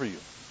worked out for you?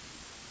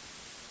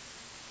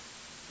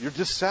 You're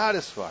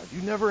dissatisfied.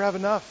 You never have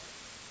enough.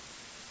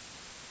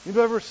 You've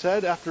ever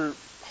said after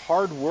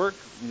hard work,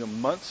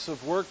 months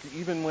of work,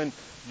 even when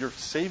your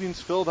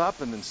savings filled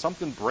up and then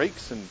something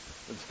breaks and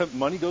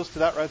money goes to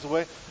that right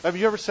away, have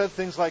you ever said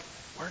things like,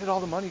 where did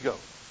all the money go?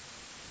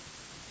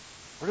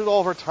 Where did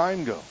all of our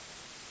time go?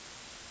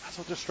 That's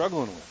what they're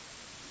struggling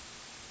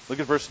with.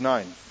 Look at verse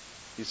 9.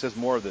 He says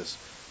more of this.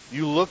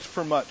 You looked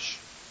for much,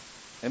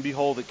 and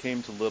behold, it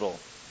came to little.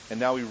 And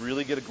now we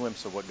really get a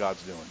glimpse of what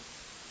God's doing.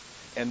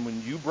 And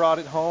when you brought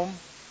it home,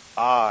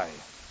 I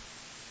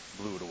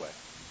blew it away.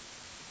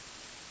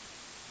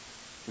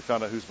 We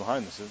found out who's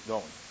behind this,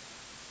 don't we?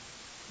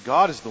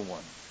 God is the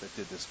one that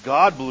did this.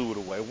 God blew it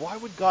away. Why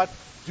would God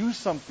do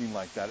something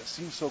like that? It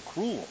seems so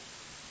cruel.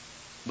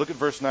 Look at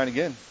verse 9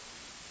 again.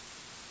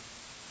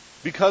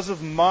 Because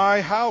of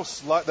my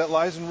house that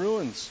lies in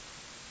ruins,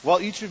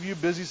 while each of you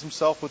busies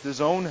himself with his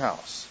own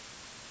house.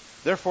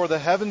 Therefore the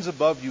heavens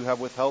above you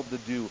have withheld the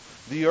dew.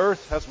 The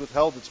earth has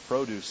withheld its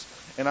produce.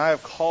 And I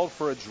have called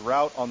for a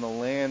drought on the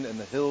land and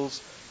the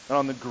hills, and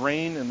on the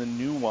grain and the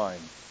new wine,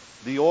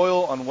 the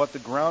oil on what the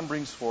ground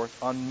brings forth,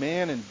 on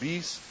man and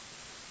beast,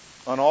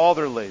 on all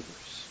their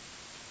labors.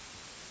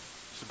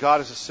 So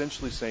God is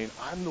essentially saying,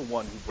 I'm the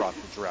one who brought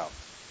the drought.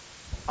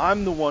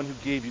 I'm the one who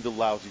gave you the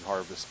lousy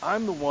harvest.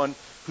 I'm the one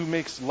who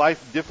makes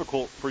life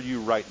difficult for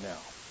you right now.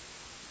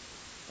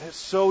 And it's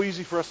so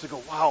easy for us to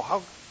go,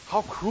 wow,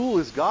 how cruel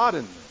is God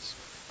in this?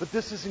 But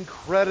this is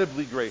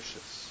incredibly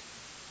gracious.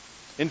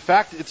 In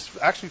fact, it's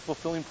actually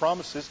fulfilling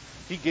promises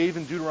he gave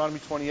in Deuteronomy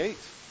 28.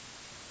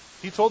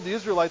 He told the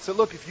Israelites that,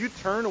 look, if you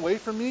turn away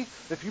from me,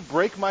 if you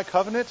break my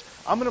covenant,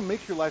 I'm going to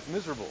make your life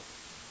miserable.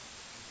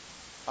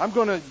 I'm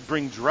going to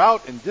bring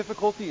drought and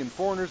difficulty and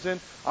foreigners in.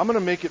 I'm going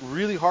to make it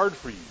really hard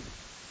for you.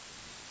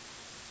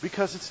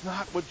 Because it's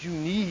not what you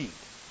need.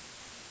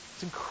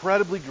 It's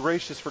incredibly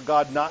gracious for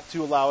God not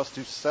to allow us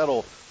to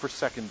settle for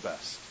second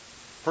best.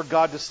 For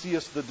God to see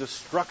us the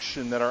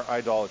destruction that our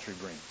idolatry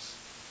brings.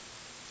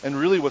 And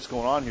really what's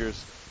going on here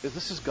is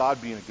this is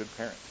God being a good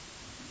parent.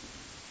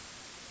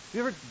 Have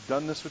you ever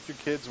done this with your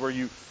kids where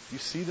you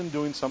see them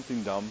doing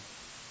something dumb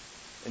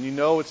and you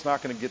know it's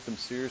not going to get them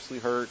seriously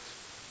hurt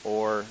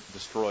or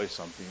destroy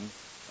something,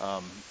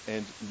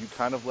 and you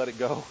kind of let it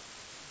go? You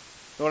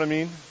know what I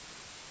mean?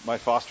 My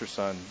foster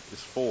son is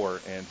 4,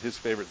 and his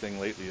favorite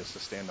thing lately is to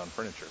stand on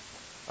furniture.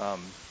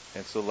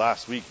 And so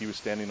last week he was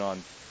standing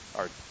on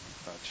our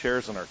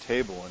chairs on our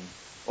table and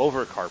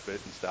over a carpet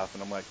and stuff,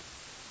 and I'm like,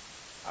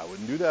 I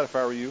wouldn't do that if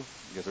I were you.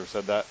 You guys ever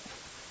said that?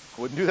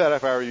 I wouldn't do that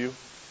if I were you.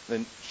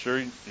 Then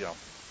sure,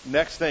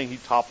 next thing he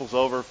topples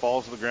over,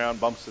 falls to the ground,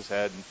 bumps his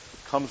head, and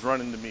comes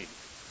running to me.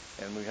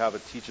 And we have a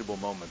teachable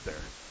moment there.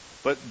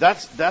 But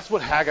that's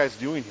what Haggai's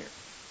doing here.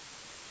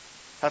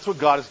 That's what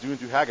God is doing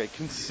through Haggai.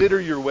 Consider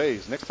your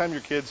ways. Next time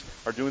your kids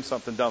are doing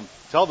something dumb,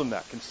 tell them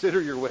that.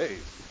 Consider your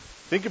ways.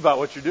 Think about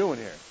what you're doing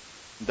here.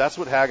 And that's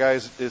what Haggai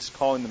is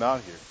calling them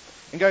out here.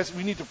 And guys,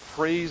 we need to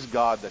praise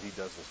God that he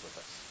does this with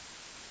us.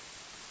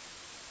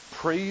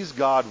 Praise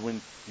God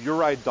when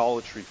your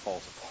idolatry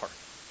falls apart.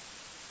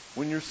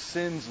 When your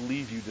sins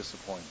leave you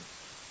disappointed.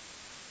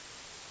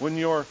 When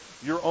your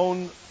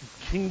own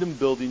kingdom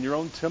building, your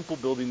own temple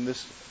building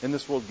in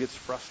this world gets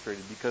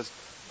frustrated, because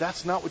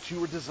that's not what you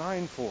were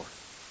designed for.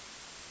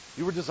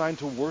 You were designed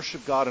to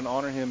worship God and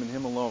honor him and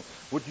him alone.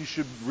 What you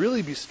should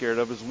really be scared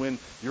of is when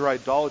your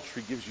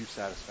idolatry gives you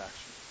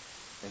satisfaction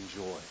and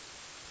joy.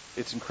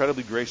 it's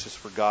incredibly gracious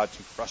for God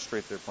to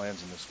frustrate their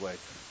plans in this way,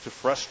 to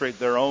frustrate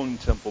their own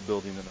temple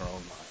building in their own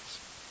lives.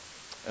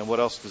 And what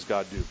else does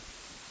God do?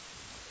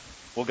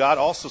 Well, God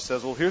also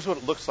says, well, here's what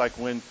it looks like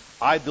when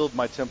I build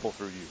my temple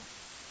through you.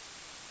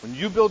 When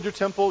you build your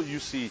temple, you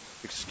see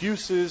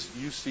excuses,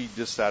 you see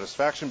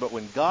dissatisfaction. But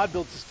when God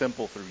builds his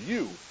temple through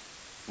you,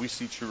 we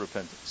see true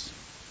repentance.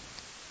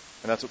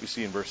 And that's what we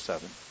see in verse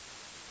 7.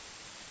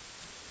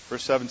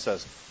 Verse 7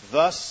 says,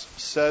 "Thus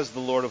says the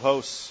Lord of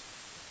hosts,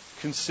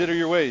 consider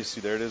your ways." See,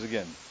 there it is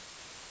again.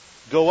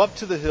 "Go up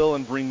to the hill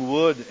and bring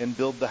wood and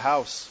build the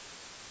house,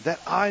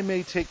 that I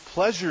may take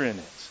pleasure in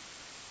it,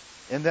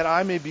 and that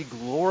I may be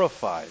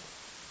glorified,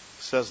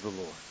 says the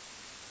Lord."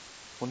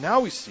 Well,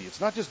 now we see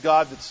it's not just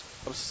God that's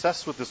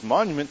obsessed with this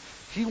monument.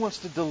 He wants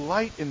to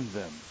delight in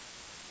them,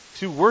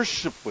 to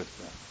worship with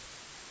them.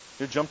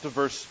 Here, jump to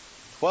verse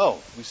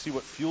 12. We see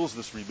what fuels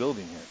this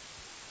rebuilding here.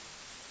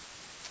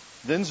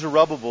 "Then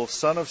Zerubbabel,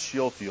 son of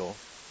Shealtiel,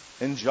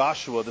 and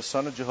Joshua, the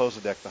son of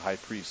Jehozadak, the high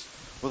priest,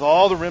 with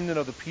all the remnant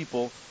of the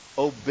people,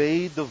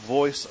 obeyed the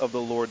voice of the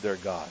Lord their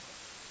God,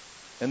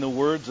 and the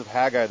words of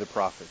Haggai the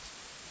prophet,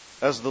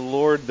 as the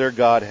Lord their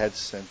God had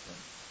sent them.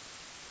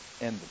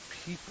 And the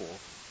people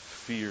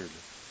feared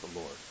the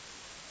Lord."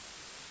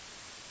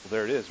 Well,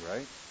 there it is,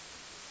 right?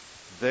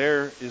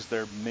 There is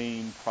their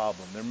main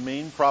problem. Their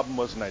main problem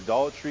wasn't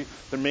idolatry.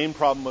 Their main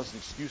problem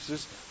wasn't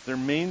excuses. Their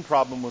main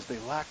problem was they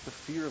lacked the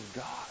fear of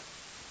God.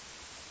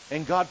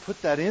 And God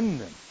put that in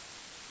them.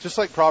 Just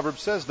like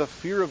Proverbs says, the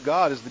fear of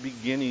God is the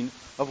beginning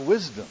of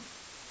wisdom.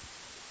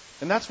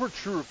 And that's where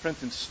true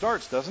repentance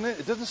starts, doesn't it?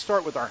 It doesn't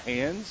start with our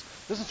hands.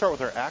 It doesn't start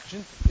with our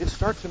action. It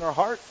starts in our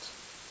hearts.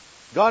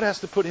 God has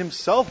to put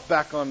himself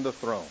back on the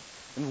throne.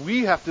 And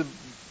we have to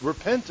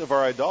repent of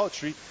our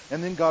idolatry,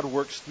 and then God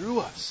works through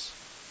us.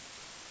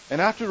 And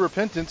after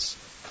repentance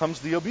comes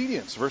the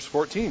obedience. Verse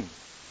 14.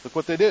 Look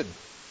what they did.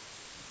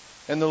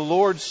 "And the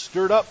Lord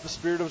stirred up the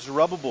spirit of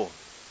Zerubbabel,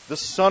 the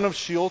son of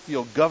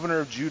Shealtiel, governor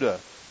of Judah,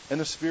 and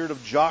the spirit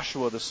of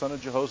Joshua, the son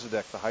of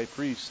Jehozadak, the high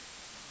priest,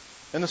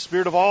 and the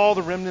spirit of all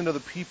the remnant of the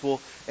people,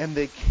 and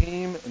they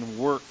came and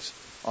worked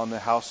on the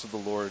house of the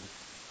Lord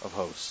of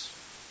hosts,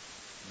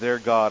 their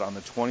God, on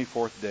the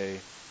 24th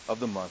day of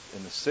the month,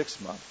 in the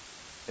 6th month,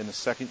 in the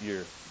 2nd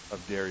year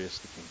of Darius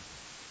the king."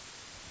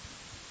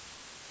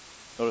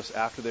 Notice,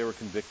 after they were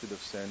convicted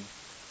of sin,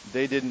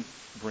 they didn't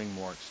bring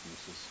more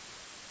excuses.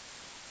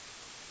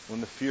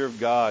 When the fear of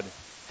God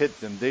hit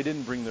them, they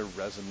didn't bring their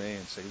resume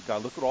and say,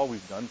 "God, look at all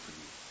we've done for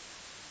you."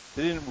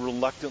 They didn't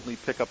reluctantly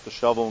pick up the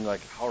shovel and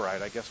like, "All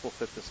right, I guess we'll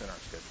fit this in our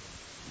schedule."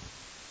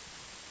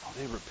 Oh,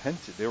 they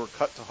repented. They were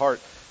cut to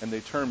heart, and they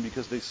turned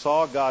because they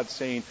saw God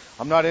saying,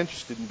 "I'm not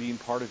interested in being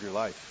part of your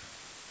life.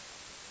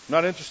 I'm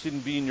not interested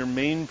in being your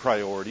main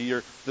priority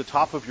or the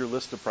top of your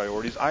list of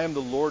priorities. I am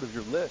the Lord of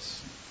your list.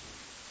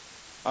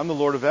 I'm the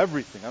Lord of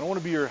everything. I don't want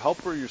to be your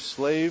helper, your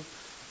slave,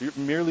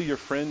 merely your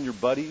friend, your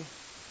buddy.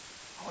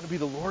 I want to be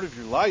the Lord of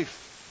your life.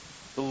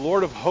 The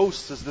Lord of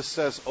hosts," as this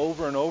says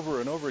over and over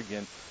and over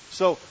again.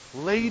 So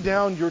lay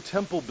down your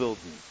temple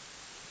building.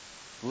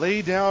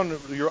 Lay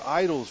down your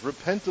idols.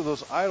 Repent of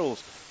those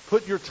idols.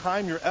 Put your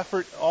time, your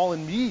effort all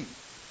in me.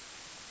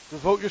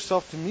 Devote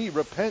yourself to me.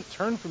 Repent,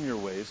 turn from your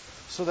ways,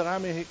 so that I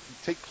may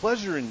take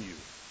pleasure in you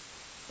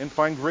and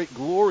find great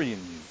glory in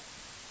you.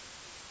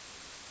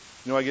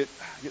 You know, I get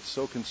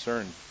so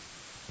concerned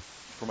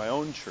for my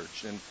own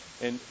church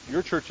and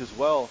your church as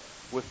well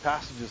with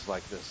passages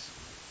like this.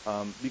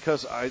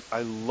 Because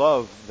I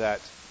love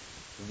that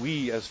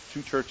we as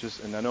two churches,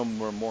 and I know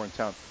we're more in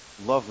town,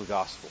 love the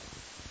gospel.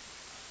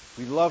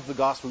 We love the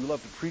gospel. We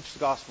love to preach the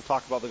gospel,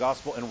 talk about the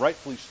gospel, and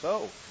rightfully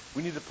so.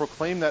 We need to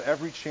proclaim that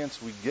every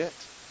chance we get.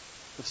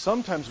 But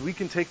sometimes we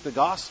can take the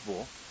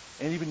gospel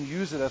and even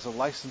use it as a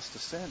license to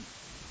sin.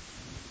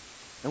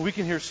 And we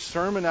can hear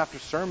sermon after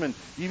sermon,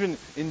 even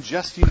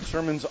ingesting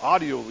sermons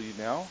audioly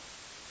now,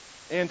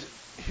 and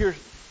hear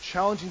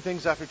challenging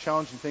things after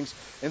challenging things.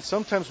 And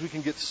sometimes we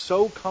can get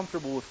so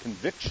comfortable with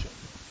conviction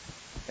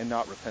and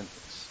not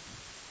repentance.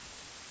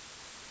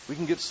 We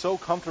can get so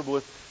comfortable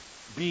with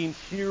being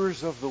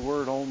hearers of the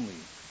word only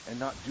and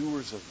not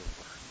doers of the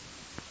word.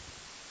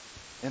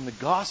 And the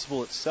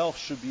gospel itself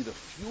should be the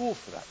fuel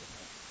for that repentance.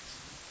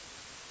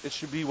 It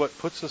should be what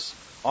puts us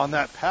on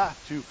that path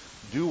to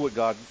do what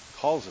God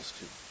calls us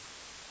to.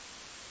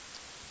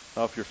 I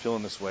don't know if you're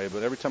feeling this way,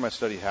 but every time I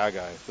study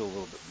Haggai, I feel a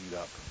little bit beat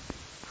up.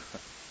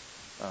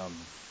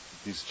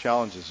 These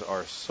challenges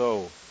are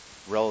so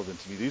relevant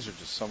to me. These are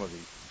just some of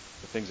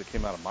the things that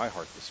came out of my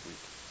heart this week.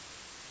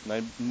 And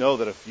I know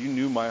that if you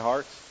knew my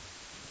heart,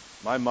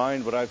 my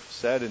mind, what I've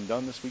said and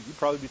done this week, you'd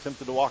probably be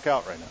tempted to walk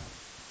out right now.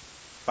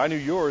 If I knew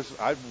yours,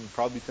 I would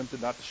probably be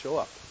tempted not to show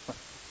up.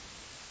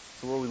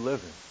 It's the world we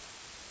live in.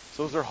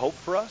 So is there hope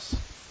for us?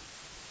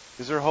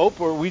 Is there hope,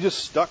 or are we just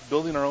stuck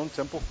building our own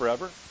temple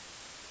forever?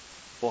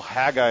 Well,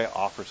 Haggai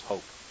offers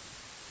hope.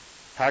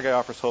 Haggai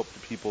offers hope to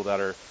people that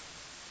are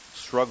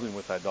struggling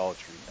with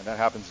idolatry. And that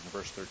happens in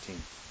verse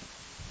 13.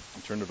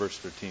 And turn to verse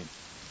 13.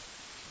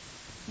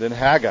 Then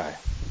Haggai,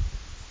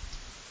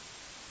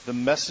 the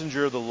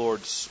messenger of the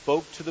Lord,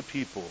 spoke to the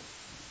people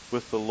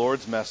with the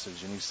Lord's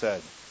message, and he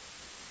said,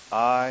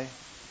 I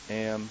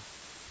am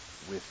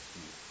with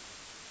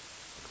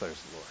you,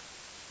 declares the Lord.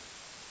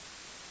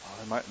 Oh,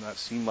 that might not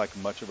seem like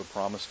much of a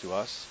promise to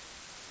us,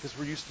 because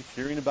we're used to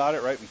hearing about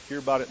it, right? We hear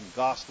about it in the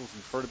Gospels.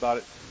 We've heard about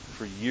it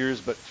for years.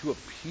 But to a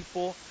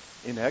people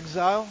in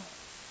exile,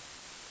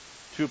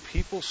 to a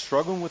people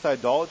struggling with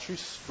idolatry,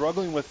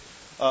 struggling with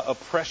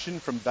oppression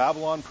from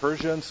Babylon,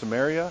 Persia, and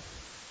Samaria,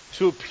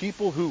 to a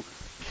people who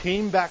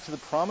came back to the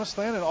promised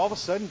land, and all of a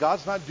sudden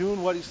God's not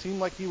doing what it seemed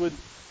like he would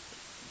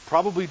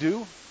probably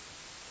do,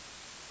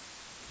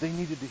 they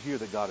needed to hear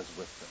that God is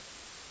with them.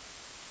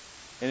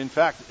 And in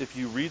fact, if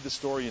you read the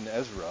story in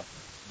Ezra,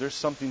 there's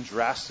something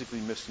drastically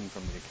missing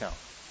from the account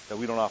that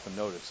we don't often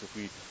notice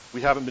if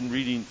we haven't been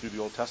reading through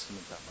the Old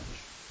Testament that much.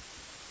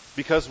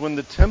 Because when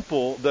the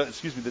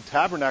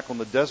tabernacle in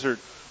the desert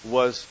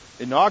was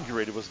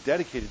inaugurated, was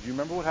dedicated, do you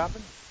remember what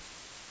happened?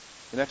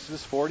 In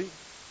Exodus 40?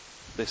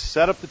 They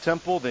set up the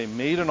temple, they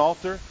made an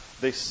altar,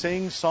 they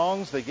sang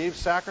songs, they gave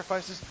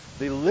sacrifices,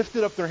 they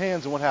lifted up their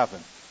hands, and what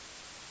happened?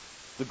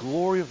 The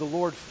glory of the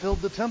Lord filled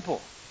the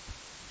temple.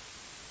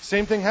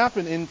 Same thing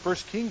happened in 1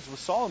 Kings with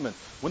Solomon.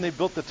 When they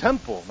built the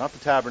temple, not the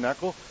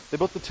tabernacle, they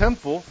built the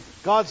temple,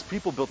 God's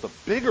people built a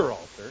bigger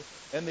altar,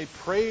 and they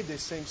prayed, they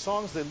sang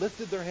songs, they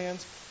lifted their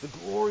hands. The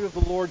glory of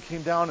the Lord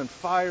came down in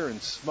fire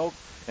and smoke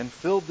and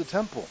filled the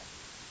temple.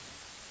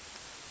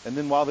 And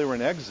then while they were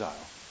in exile,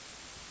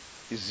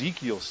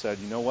 Ezekiel said,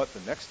 you know what, the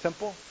next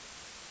temple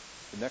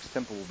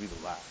will be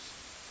the last.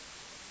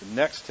 The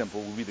next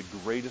temple will be the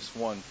greatest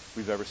one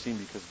we've ever seen,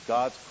 because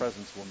God's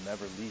presence will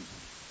never leave.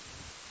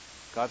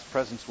 God's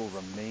presence will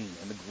remain,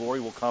 and the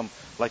glory will come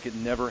like it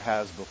never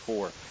has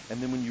before. And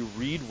then when you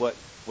read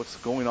what's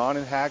going on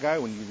in Haggai,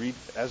 when you read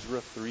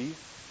Ezra 3,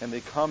 and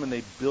they come and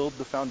they build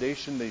the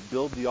foundation, they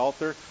build the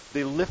altar,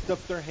 they lift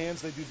up their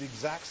hands, they do the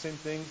exact same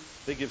thing.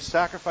 They give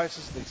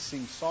sacrifices, they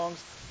sing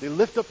songs, they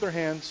lift up their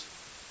hands,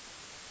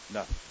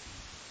 nothing.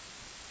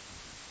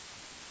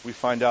 We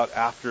find out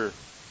after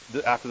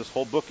this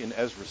whole book in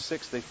Ezra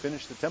 6, they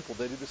finished the temple.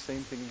 They did the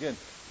same thing again.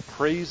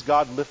 Praise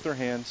God, lift their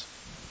hands,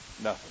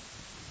 nothing.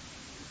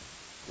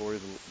 Glory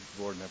of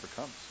the Lord never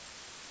comes.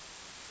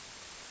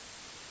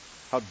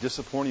 How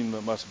disappointing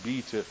it must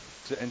be to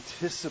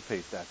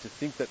anticipate that, to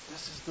think that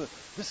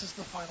this is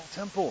the final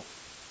temple.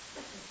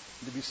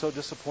 And to be so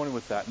disappointed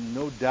with that.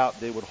 No doubt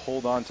they would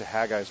hold on to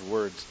Haggai's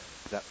words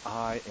that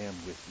I am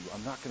with you.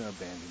 I'm not going to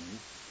abandon you.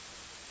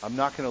 I'm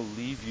not going to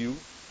leave you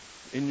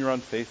in your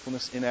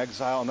unfaithfulness, in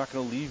exile. I'm not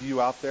going to leave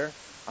you out there.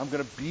 I'm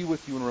going to be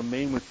with you and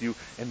remain with you,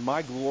 and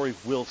my glory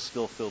will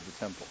still fill the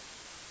temple.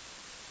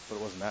 But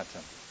it wasn't that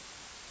temple.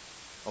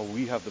 Oh,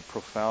 we have the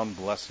profound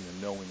blessing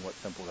of knowing what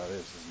temple that is,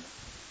 isn't it?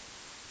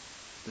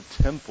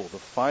 The temple, the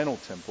final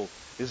temple,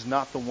 is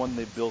not the one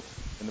they built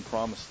in the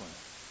promised land.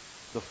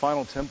 The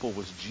final temple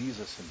was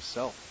Jesus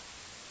himself.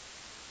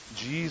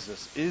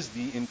 Jesus is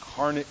the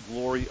incarnate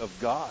glory of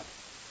God.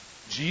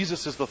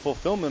 Jesus is the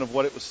fulfillment of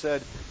what it was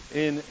said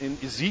in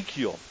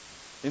Ezekiel.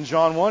 In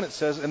John 1 it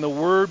says, and the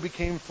Word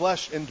became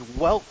flesh and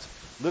dwelt,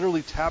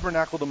 literally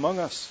tabernacled among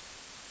us.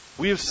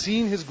 We have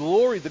seen his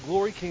glory. The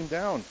glory came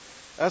down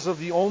as of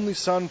the only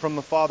Son from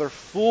the Father,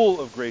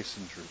 full of grace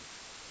and truth.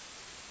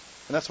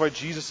 And that's why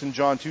Jesus in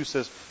John 2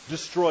 says,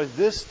 destroy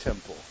this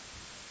temple,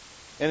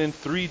 and in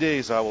 3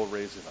 days I will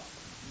raise it up.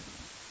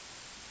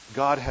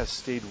 God has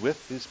stayed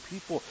with his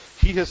people.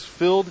 He has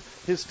filled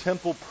his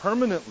temple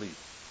permanently.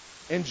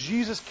 And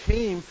Jesus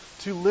came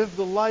to live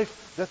the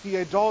life that the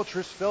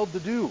idolatrous failed to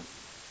do.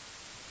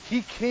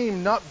 He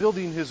came not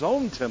building his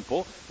own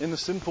temple in the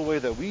sinful way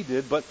that we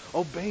did, but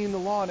obeying the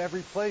law in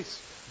every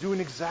place, doing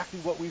exactly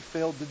what we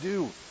failed to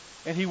do.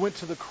 And he went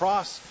to the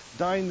cross,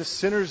 dying the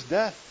sinner's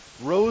death,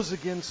 rose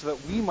again so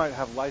that we might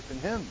have life in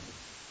him.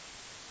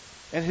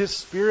 And his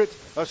Spirit,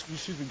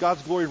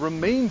 God's glory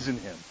remains in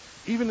him,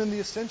 even in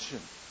the ascension.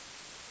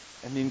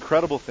 And the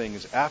incredible thing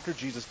is, after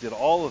Jesus did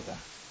all of that,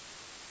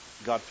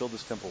 God filled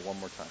his temple one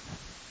more time.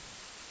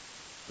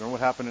 Remember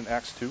what happened in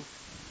Acts 2?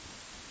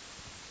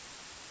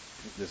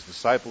 His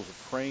disciples were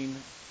praying,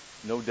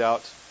 no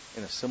doubt,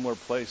 in a similar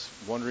place,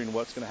 wondering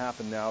what's going to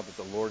happen now that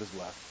the Lord has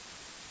left.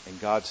 And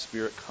God's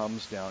Spirit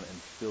comes down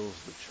and fills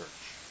the church.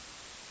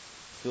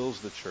 Fills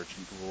the church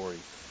in glory.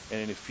 And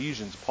in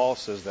Ephesians, Paul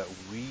says that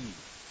we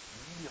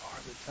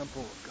are the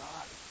temple of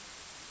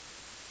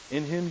God.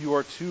 In him you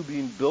are too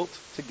being built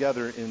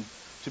together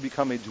to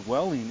become a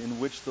dwelling in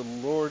which the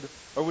Lord,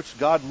 or which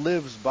God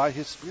lives by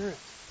his Spirit.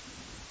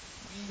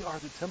 We are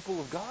the temple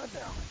of God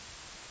now.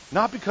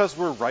 Not because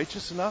we're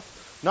righteous enough,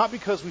 not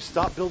because we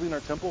stopped building our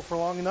temple for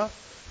long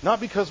enough, not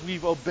because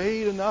we've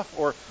obeyed enough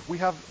or we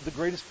have the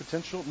greatest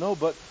potential. No,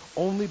 but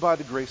only by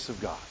the grace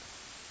of God.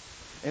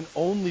 And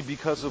only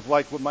because of,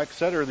 like what Mike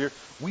said earlier,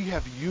 we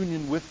have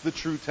union with the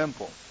true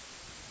temple.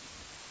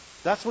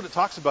 That's what it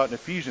talks about in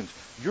Ephesians.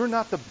 You're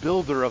not the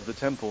builder of the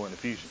temple in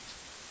Ephesians.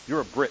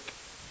 You're a brick.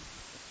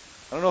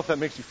 I don't know if that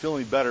makes you feel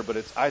any better, but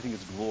I think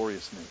it's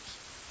glorious news.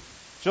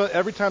 You know,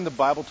 every time the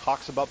Bible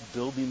talks about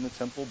building the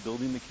temple,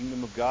 building the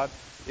kingdom of God,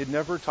 it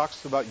never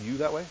talks about you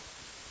that way.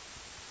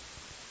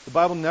 The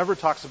Bible never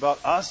talks about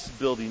us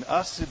building,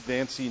 us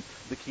advancing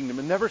the kingdom.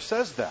 It never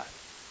says that.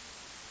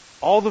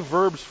 All the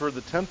verbs for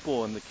the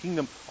temple and the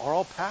kingdom are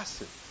all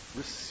passive.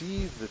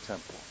 Receive the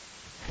temple.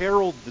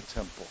 Herald the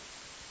temple.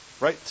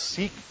 Right?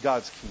 Seek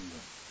God's kingdom.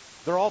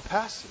 They're all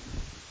passive.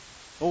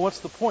 Well, what's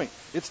the point?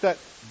 It's that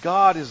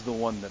God is the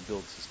one that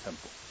builds his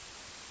temple.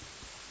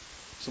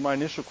 So my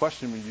initial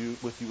question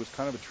with you was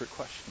kind of a trick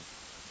question.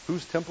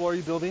 Whose temple are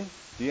you building?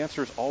 The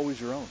answer is always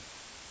your own.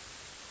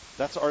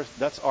 That's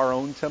our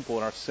own temple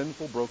in our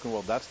sinful, broken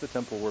world. That's the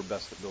temple we're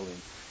best at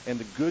building. And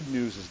the good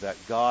news is that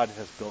God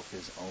has built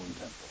his own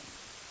temple.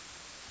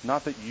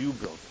 Not that you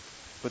build it,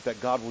 but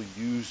that God will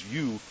use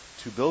you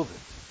to build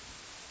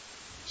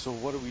it. So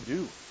what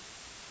do?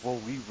 Well,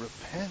 we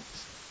repent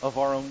of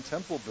our own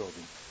temple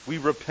building. We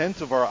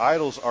repent of our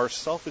idols, our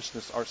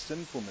selfishness, our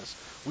sinfulness.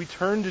 We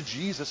turn to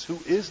Jesus, who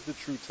is the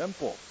true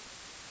temple.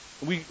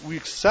 We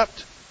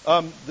accept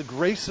the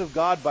grace of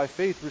God by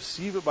faith,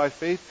 receive it by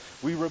faith.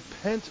 We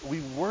repent, we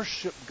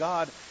worship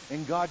God,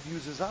 and God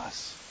uses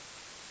us.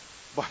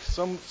 By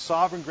some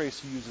sovereign grace,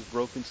 he uses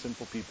broken,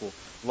 sinful people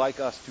like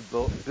us to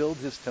build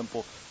his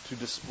temple, to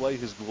display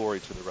his glory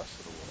to the rest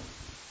of the world.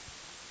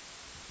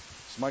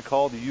 So my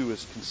call to you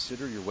is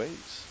consider your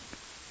ways.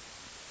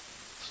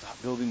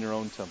 Stop building your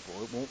own temple.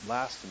 It won't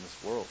last in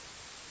this world.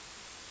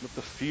 Let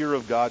the fear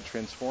of God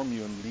transform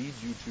you and lead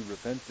you to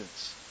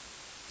repentance,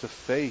 to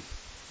faith.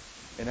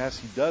 And as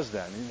he does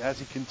that, and as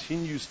he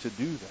continues to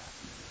do that,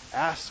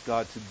 ask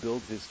God to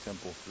build his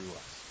temple through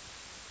us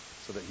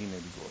so that he may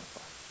be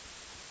glorified.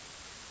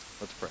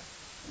 Let's pray.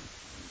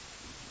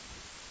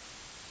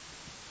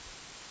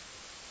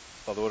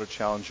 Father, what a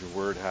challenge your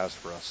word has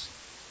for us.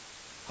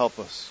 Help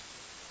us,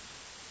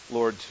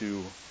 Lord,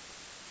 to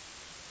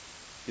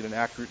get an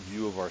accurate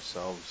view of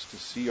ourselves, to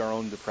see our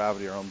own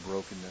depravity, our own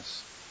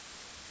brokenness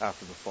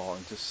after the fall,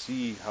 and to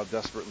see how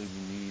desperately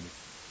we need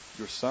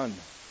your Son.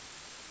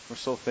 We're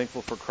so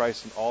thankful for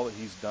Christ and all that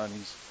he's done.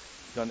 He's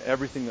done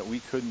everything that we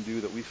couldn't do,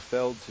 that we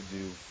failed to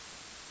do.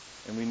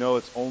 And we know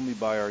it's only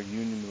by our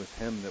union with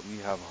him that we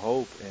have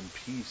hope and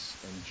peace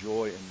and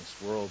joy in this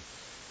world.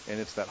 And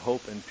it's that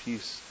hope and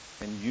peace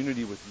and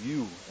unity with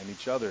you and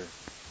each other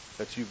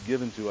that you've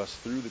given to us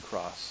through the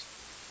cross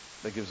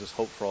that gives us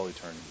hope for all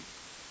eternity.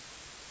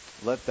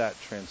 Let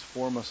that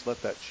transform us.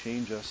 Let that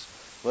change us.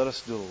 Let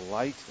us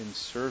delight in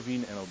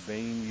serving and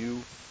obeying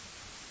you,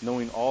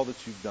 knowing all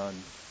that you've done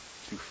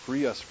to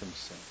free us from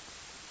sin,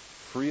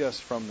 free us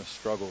from the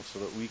struggle so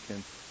that we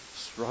can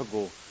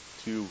struggle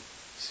to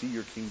see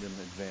your kingdom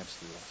advance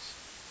through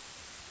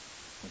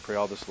us. We pray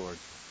all this, Lord,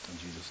 in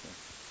Jesus'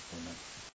 name. Amen.